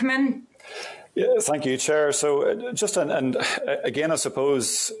you want to come in? Yeah, thank you, Chair. So just, and again, I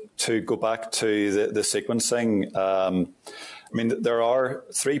suppose to go back to the sequencing, I mean, there are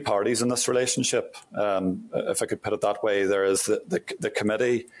three parties in this relationship. If I could put it that way, there is the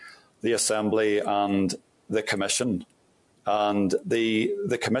committee, the Assembly and the Commission. And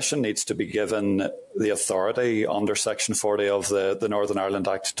the Commission needs to be given the authority under Section 40 of the Northern Ireland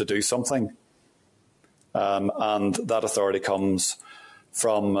Act to do something. And that authority comes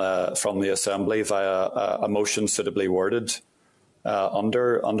from the Assembly via a motion suitably worded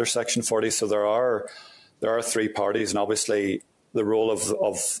under Section 40. So there are three parties, and obviously the role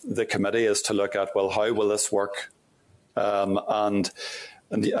of the committee is to look at, well, how will this work? And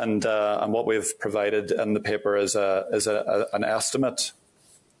what we've provided in the paper is an estimate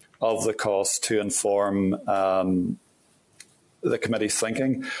of the cost to inform the committee's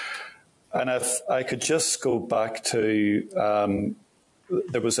thinking. And if I could just go back to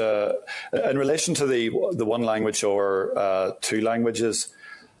there was in relation to the one language or two languages,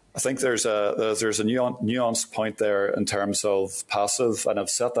 I think there's a nuanced point there in terms of passive, and I've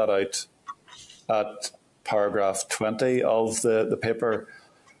set that out at paragraph 20 of the paper.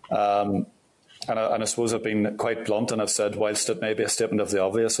 and I suppose I've been quite blunt and I've said, whilst it may be a statement of the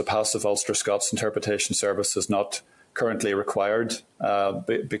obvious, a passive Ulster Scots interpretation service is not currently required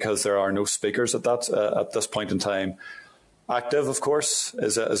because there are no speakers at this point in time. Active, of course,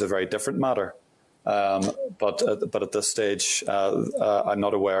 is a very different matter. But at this stage, I'm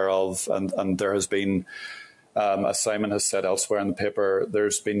not aware of, and there has been, as Simon has said elsewhere in the paper,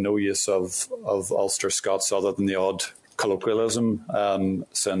 there's been no use of Ulster Scots other than the odd colloquialism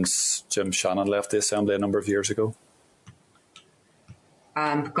since Jim Shannon left the Assembly a number of years ago.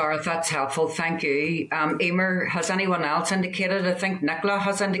 Gareth, that's helpful. Thank you. Emer, has anyone else indicated? I think Nicola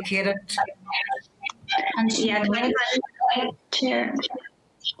has indicated. And yeah, Chair.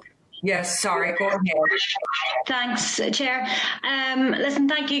 Yes, sorry, go ahead. Thanks, Chair. Listen,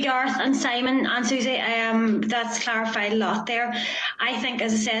 thank you, Gareth and Simon and Susie. That's clarified a lot there. I think,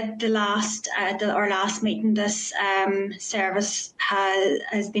 as I said, our last meeting, this service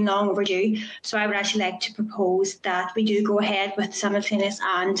has been long overdue. So I would actually like to propose that we do go ahead with simultaneous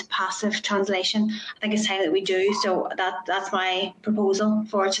and passive translation. I think it's time that we do. So that's my proposal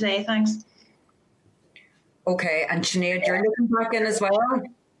for today. Thanks. Okay, and Sinead, you're looking back in as well?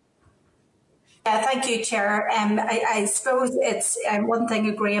 Yeah, thank you, Chair. I suppose it's one thing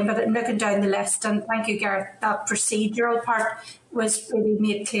agreeing, but looking down the list, and thank you, Gareth, that procedural part was really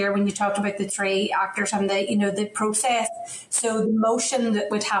made clear when you talked about the three actors and the process. So the motion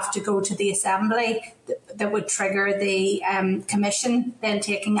that would have to go to the Assembly that would trigger the Commission then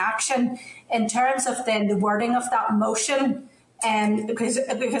taking action. In terms of then the wording of that motion,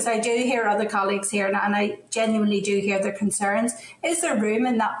 because I do hear other colleagues here, and I genuinely do hear their concerns. Is there room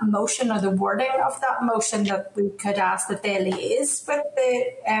in that motion or the wording of that motion that we could ask that they liaise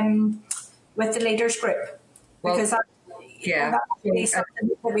with the leaders group? Because that would be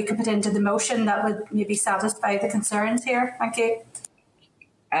something that we could put into the motion that would maybe satisfy the concerns here. Thank you.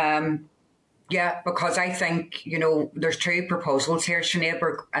 Yeah, because I think there's two proposals here, Sinead,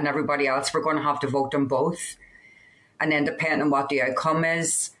 and everybody else. We're going to have to vote on both. And then depending on what the outcome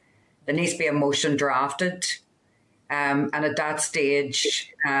is, there needs to be a motion drafted. And at that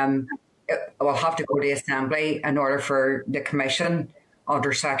stage, it will have to go to the Assembly in order for the Commission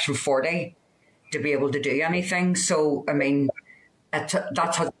under Section 40 to be able to do anything. So, I mean, that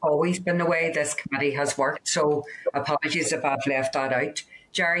has always been the way this committee has worked. So apologies if I've left that out.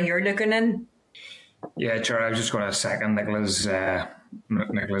 Jerry, you're looking in? Yeah, Chair, I was just going to second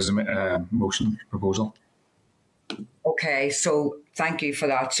Nicola's motion proposal. Okay, so thank you for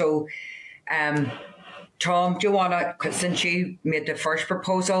that. So, Tom, do you want to, since you made the first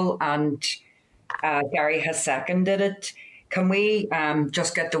proposal and Gary has seconded it, can we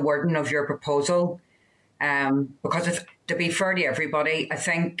just get the wording of your proposal? Because to be fair to everybody, I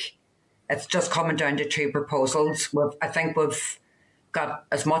think it's just coming down to two proposals. I think we've got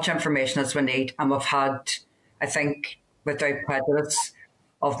as much information as we need, and we've had, I think, without prejudice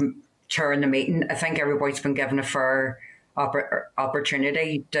of chairing the meeting, I think everybody's been given a fair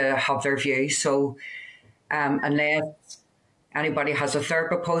opportunity to have their views. So unless anybody has a third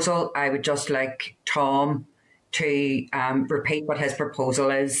proposal, I would just like Tom to repeat what his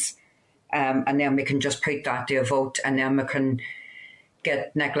proposal is, and then we can just put that to a vote, and then we can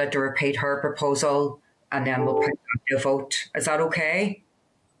get Nicola to repeat her proposal, and then we'll put that to a vote. Is that okay?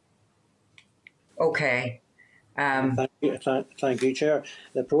 Okay. Thank you, Chair.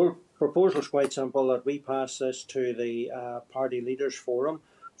 The proposal is quite simple, that we pass this to the Party Leaders Forum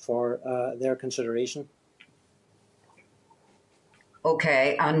for their consideration.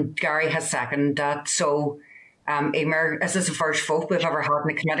 Okay, and Gary has seconded that. So, Emer, this is the first vote we've ever had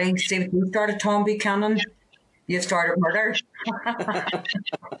in the committee. Steve, you started Tom Buchanan. You started murder.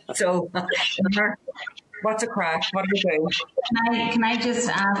 So, Emer, what's a crack? What do we do? Can I just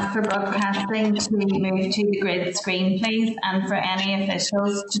ask for broadcasting to move to the grid screen, please, and for any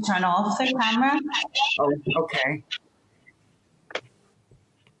officials to turn off their camera? Oh, okay.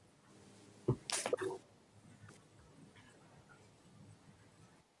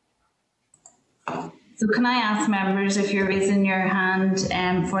 So can I ask members, if you're raising your hand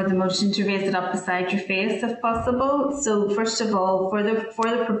for the motion, to raise it up beside your face if possible? So first of all, for the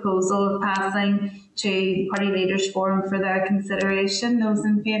proposal of passing to Party Leaders Forum for their consideration, those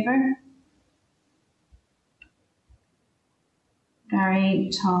in favour?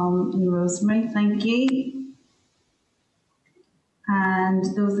 Gary, Tom and Rosemary, thank you. And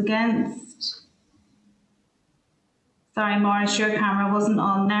those against? Sorry, Morris, your camera wasn't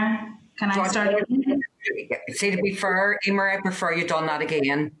on there. Can I start again? See, to be fair, Emer, I prefer you done that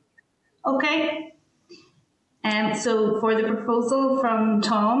again. Okay. So for the proposal from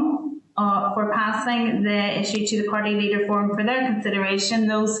Tom for passing the issue to the Party Leader Forum for their consideration,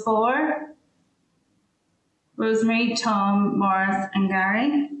 those for? Rosemary, Tom, Morris and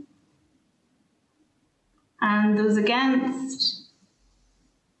Gary. And those against?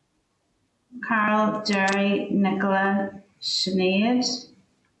 Carol, Jerry, Nicola, Sinead.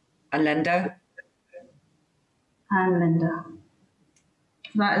 And Linda. And Linda.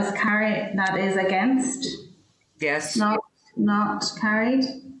 That is carried. That is against? Yes. Not carried.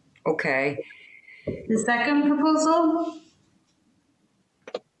 Okay. The second proposal?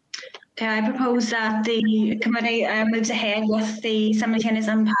 Okay, I propose that the committee moves ahead with the simultaneous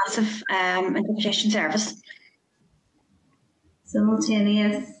and passive interpretation service.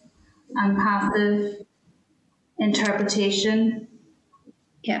 Simultaneous and passive interpretation.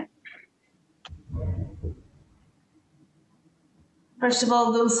 Yeah. First of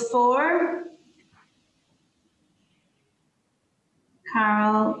all, those four.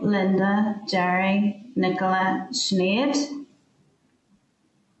 Carol, Linda, Jerry, Nicola, Sinead.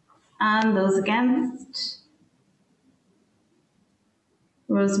 And those against?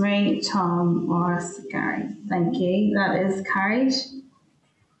 Rosemary, Tom, Morris, Gary. Thank you. That is carried.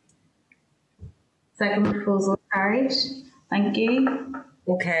 Second proposal carried. Thank you.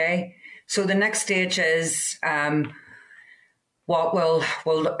 Okay. So the next stage is what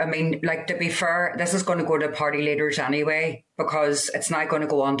I mean, like, to be fair, this is going to go to party leaders anyway, because it's not going to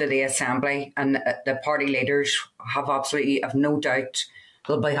go on to the assembly, and the party leaders have no doubt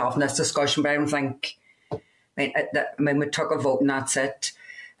they'll be having this discussion, but I don't think, I mean, we took a vote and that's it.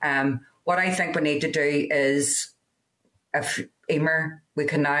 What I think we need to do is, if Emer, we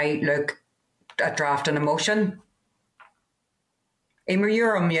can now look at drafting a motion. Emer,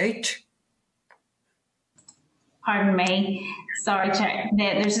 you're on mute. Pardon me. Sorry, Chair.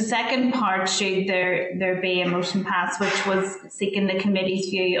 There's a second part, should there be a motion passed, which was seeking the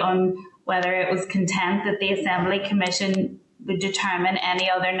committee's view on whether it was content that the Assembly Commission would determine any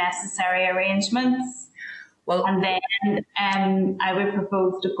other necessary arrangements. Well, and then I would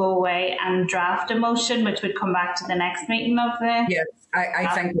propose to go away and draft a motion, which would come back to the next meeting of the... Yes, I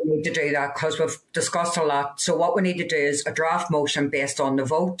think we need to do that because we've discussed a lot. So what we need to do is a draft motion based on the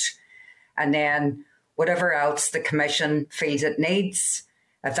vote, and then whatever else the Commission feels it needs,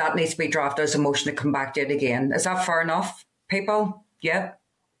 if that needs to be drafted as a motion, to come back to it again. Is that fair enough, people? Yeah?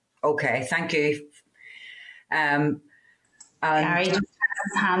 Okay, thank you. Gary just has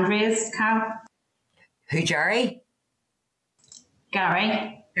his hand raised, Carol. Who, Jerry?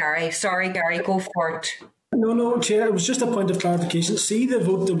 Gary. Gary, sorry, Gary, go for it. No, Chair, it was just a point of clarification. See the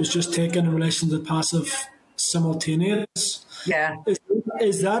vote that was just taken in relation to the passive simultaneous? Yeah.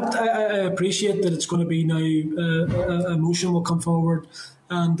 Is that, I appreciate that it's going to be now, a motion will come forward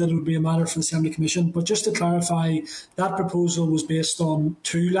and that it will be a matter for the Assembly Commission. But just to clarify, that proposal was based on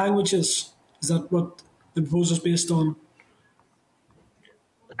 2 languages. Is that what the proposal is based on?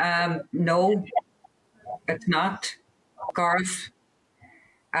 No, it's not. Garth,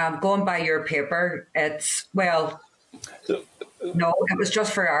 going by your paper, it's, well, no, it was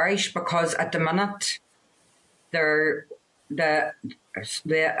just for Irish, because at the minute, the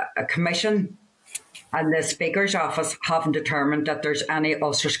Commission and the Speaker's Office haven't determined that there's any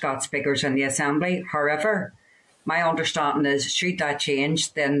Ulster Scots speakers in the Assembly. However, my understanding is, should that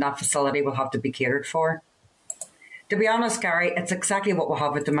change, then that facility will have to be catered for. To be honest, Gary, it's exactly what we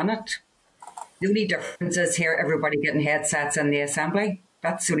have at the minute. The only difference is here, everybody getting headsets in the Assembly.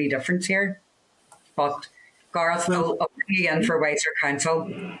 That's the only difference here. But Gareth will bring you in for wiser counsel.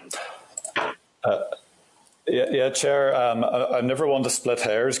 Yeah, Chair. I'm never one to split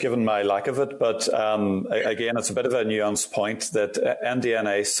hairs, given my lack of it. But again, it's a bit of a nuanced point that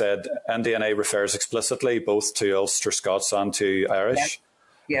NDNA said. NDNA refers explicitly both to Ulster Scots and to Irish.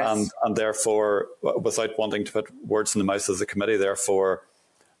 Yes. And therefore, without wanting to put words in the mouth of the committee, therefore,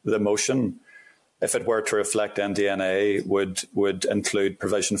 the motion, if it were to reflect NDNA, would include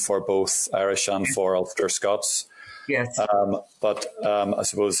provision for both Irish and for Ulster Scots. Yes. But I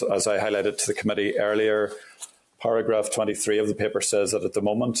suppose, as I highlighted to the committee earlier, paragraph 23 of the paper says that at the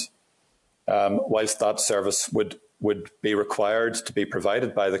moment, whilst that service would be required to be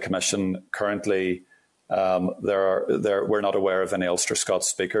provided by the Commission, currently we're not aware of any Ulster Scots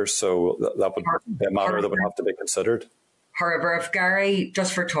speakers, so that would be a matter that would have to be considered. However, if Gary,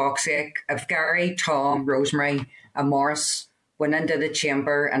 just for talk's sake, if Gary, Tom, Rosemary and Morris went into the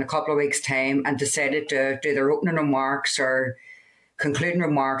chamber in a couple of weeks' time and decided to do their opening remarks or concluding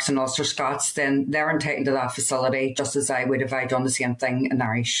remarks in Ulster Scots, then they're entitled to that facility, just as I would if I'd done the same thing in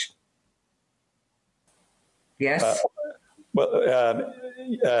Irish. Yes?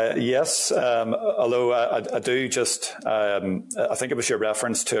 Yes, although I do just, I think it was your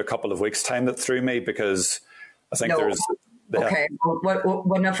reference to a couple of weeks' time that threw me, because I think there's... Okay,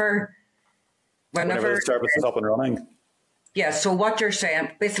 whenever whenever the service is up and running. Yeah, so what you're saying,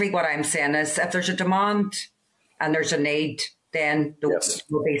 basically what I'm saying is if there's a demand and there's a need, then there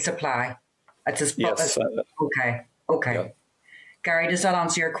will be supply. Yes. Okay. Yeah. Gary, does that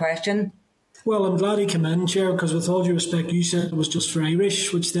answer your question? Well, I'm glad he came in, Chair, because with all due respect, you said it was just for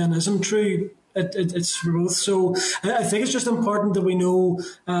Irish, which then isn't true. It's for both. So I think it's just important that we know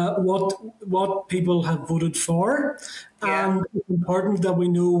what people have voted for. Yeah. And it's important that we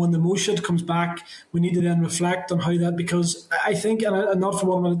know when the motion comes back, we need to then reflect on how that, because I think, and I'm not for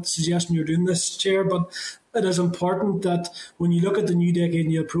one minute suggesting you're doing this, Chair, but it is important that when you look at the new decade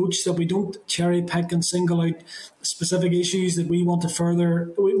new approach, that we don't cherry pick and single out specific issues that we want to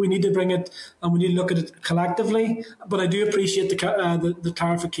further. We need to bring it and we need to look at it collectively. But I do appreciate the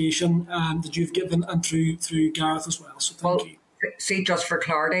clarification that you've given and through Gareth as well. So thank you. See, just for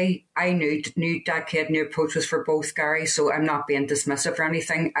clarity, I knew new decade new approach was for both, Gary, so I'm not being dismissive or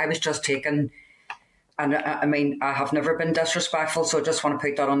anything. I was just taking, and I mean, I have never been disrespectful, so I just want to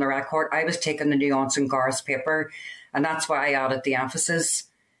put that on the record. I was taking the nuance in Gareth's paper, and that's why I added the emphasis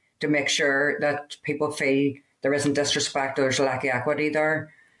to make sure that people feel there isn't disrespect or there's a lack of equity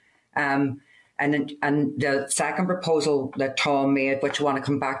there. And the second proposal that Tom made, which I want to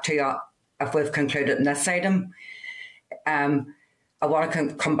come back to if we've concluded in this item, I want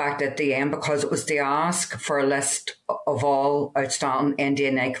to come back to at the end because it was the ask for a list of all outstanding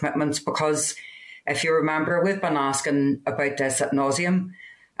NDNA commitments, because if you remember, we've been asking about this ad nauseum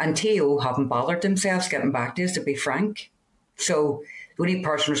and TO haven't bothered themselves getting back to us, to be frank. So the only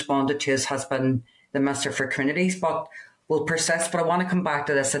person responded to us has been the Minister for Communities, but we'll persist. But I want to come back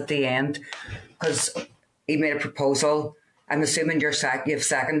to this at the end because he made a proposal. I'm assuming you've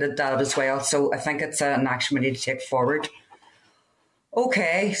seconded that as well. So I think it's an action we need to take forward.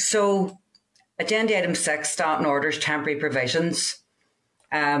 Okay, so agenda item 6, standing orders, temporary provisions.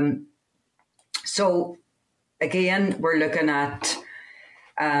 So again, we're looking at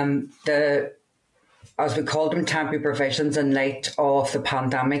as we called them, temporary provisions in light of the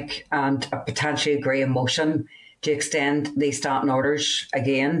pandemic and a potentially agree a motion to extend these standing orders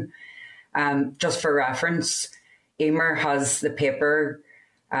again. Just for reference, Emer has the paper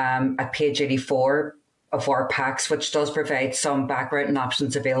at page 84 of our packs, which does provide some background and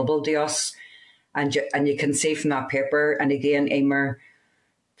options available to us. And you can see from that paper, and again, Emer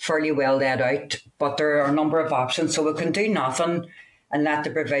fairly well laid out, but there are a number of options. So we can do nothing and let the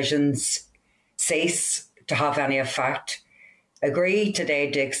provisions cease to have any effect. Agree today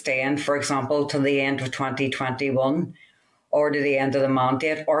to extend, for example, to the end of 2021 or to the end of the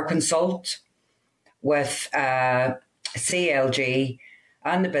mandate, or consult with CLG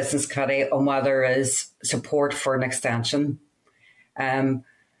and the Business Committee on whether there is support for an extension.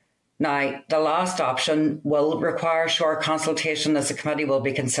 Now, the last option will require short consultation, as the committee will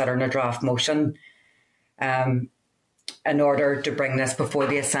be considering a draft motion in order to bring this before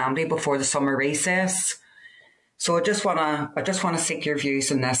the Assembly before the summer recess. So I just want to seek your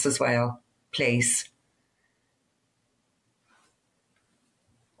views on this as well, please.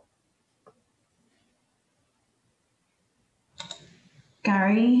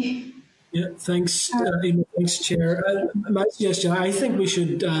 Gary? Yeah, thanks, Eamon. Thanks, Chair. My suggestion, I think we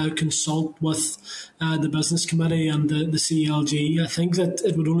should consult with the Business Committee and the CLG. I think that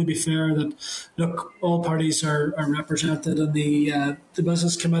it would only be fair that, look, all parties are represented in the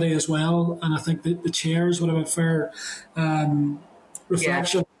Business Committee as well, and I think that the chairs would have a fair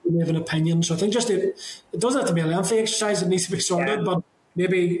reflection, we have an opinion. So I think it doesn't have to be a lengthy exercise, it needs to be sorted, but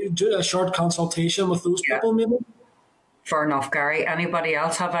maybe do a short consultation with those people, maybe. Fair enough, Gary. Anybody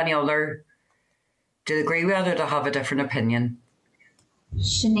else have any other? Do you agree with or to have a different opinion?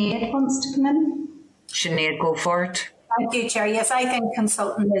 Sinead wants to come in. Sinead, go for it. Thank you, Chair. Yes, I think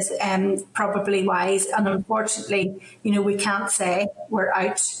consulting is probably wise, and unfortunately, we can't say we're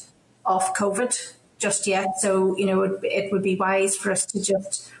out of COVID just yet. So, it would be wise for us to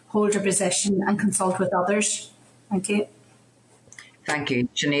just hold our position and consult with others. Thank you. Thank you,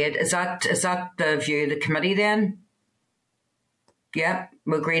 Sinead. Is that the view of the committee then? Yeah,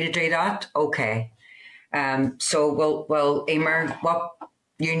 we agree to do that. Okay. So we'll Emer, what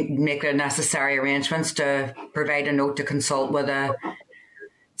you make the necessary arrangements to provide a note to consult with the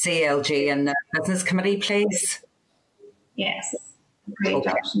CLG and the Business Committee, please. Yes. Great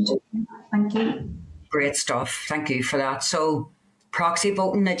option. Thank you. Great stuff. Thank you for that. So proxy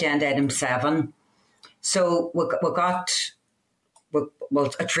voting, agenda item 7. So it's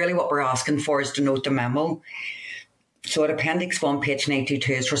really what we're asking for is to note the memo. So at Appendix 1, page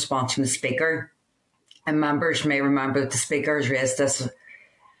 92 is response from the Speaker. And members may remember that the Speaker has raised this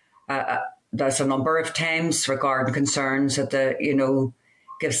a number of times regarding concerns that the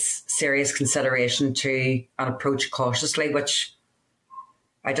give serious consideration to and approach cautiously, which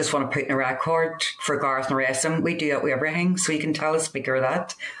I just want to put in a record for Gareth and the rest of them. We do that with everything, so you can tell the speaker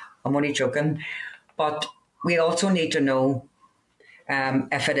that. I'm only joking. But we also need to know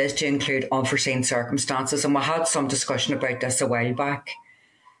if it is to include unforeseen circumstances. And we had some discussion about this a while back.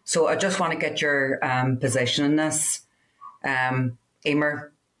 So I just want to get your position on this.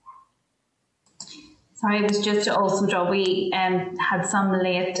 Emer? Sorry, it was just to also draw, we had some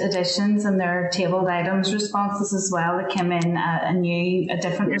late additions in their tabled items responses as well that came in, a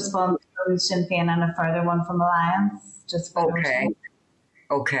different response from Sinn Féin and a further one from Alliance. Just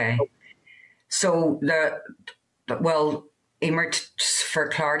Okay. So Emer, for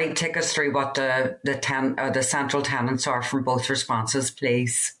clarity, take us through what the central tenets are from both responses,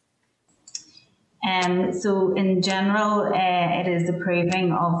 please. So in general, it is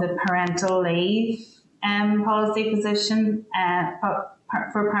approving of the parental leave policy position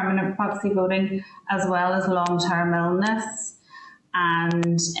for permanent proxy voting, as well as long-term illness,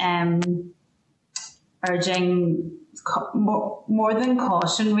 and urging more than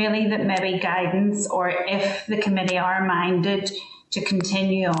caution, really, that maybe guidance, or if the committee are minded to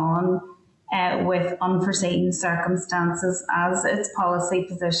continue on with unforeseen circumstances as its policy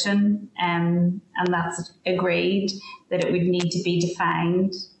position, and that's agreed, that it would need to be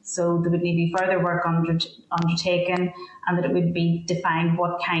defined. So there would need to be further work undertaken, and that it would be defined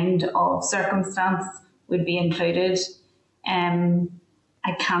what kind of circumstance would be included.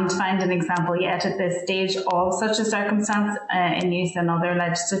 I can't find an example yet at this stage of such a circumstance in use in other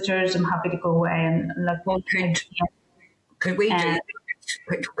legislatures. I'm happy to go away and look. Well, could we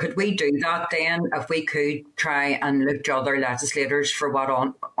do that then? If we could try and look to other legislators for what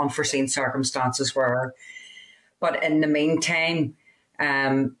unforeseen circumstances were, but in the meantime,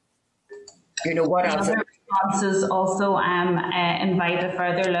 what else? Other responses also invite a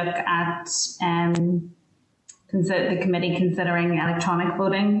further look at the committee considering electronic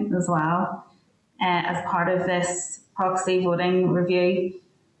voting as well as part of this proxy voting review,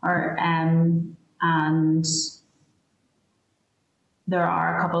 and there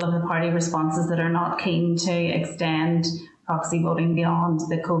are a couple of the party responses that are not keen to extend proxy voting beyond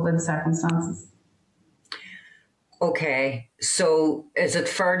the COVID circumstances. Okay, so is it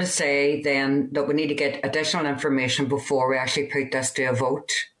fair to say then that we need to get additional information before we actually put this to a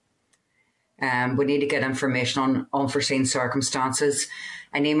vote? We need to get information on unforeseen circumstances.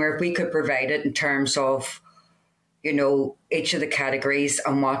 And Emer, if we could provide it in terms of, each of the categories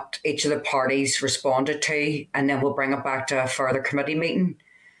and what each of the parties responded to, and then we'll bring it back to a further committee meeting.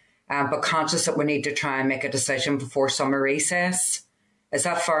 But conscious that we need to try and make a decision before summer recess. Is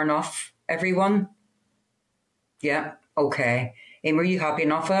that fair enough, everyone? Yeah, okay. Emer, are you happy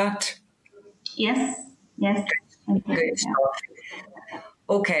enough with that? Yes. Good stuff.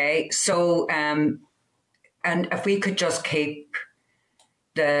 Okay, so and if we could just keep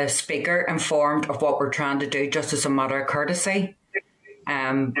the speaker informed of what we're trying to do, just as a matter of courtesy,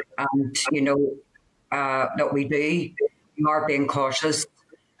 and that we are being cautious,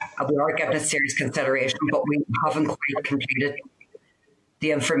 we are giving it serious consideration, but we haven't quite completed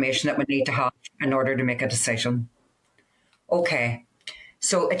the information that we need to have in order to make a decision. Okay,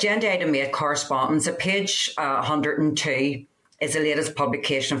 so agenda item 8, correspondence, at page 102 is the latest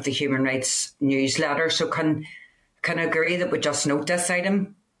publication of the Human Rights newsletter. So can I agree that we just note this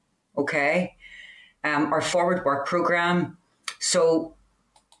item? Okay. Our forward work programme. So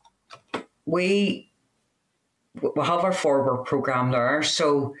we have our forward work programme there.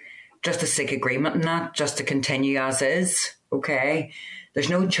 So just to seek agreement on that, just to continue as is. Okay. There's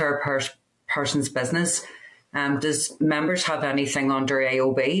no chairperson's business. Does members have anything under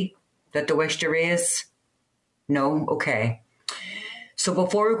AOB that they wish to raise? No? Okay. So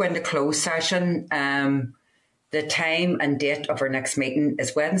before we go into closed session, the time and date of our next meeting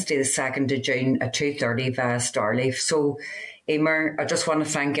is Wednesday the 2nd of June at 2:30 via Starleaf. So Emer, I just want to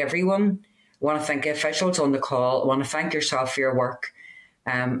thank everyone. I want to thank the officials on the call. I want to thank yourself for your work.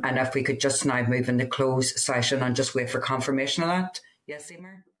 And if we could just now move into closed session and just wait for confirmation of that. Yes,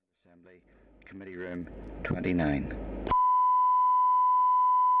 Emer? Assembly, Committee Room 29.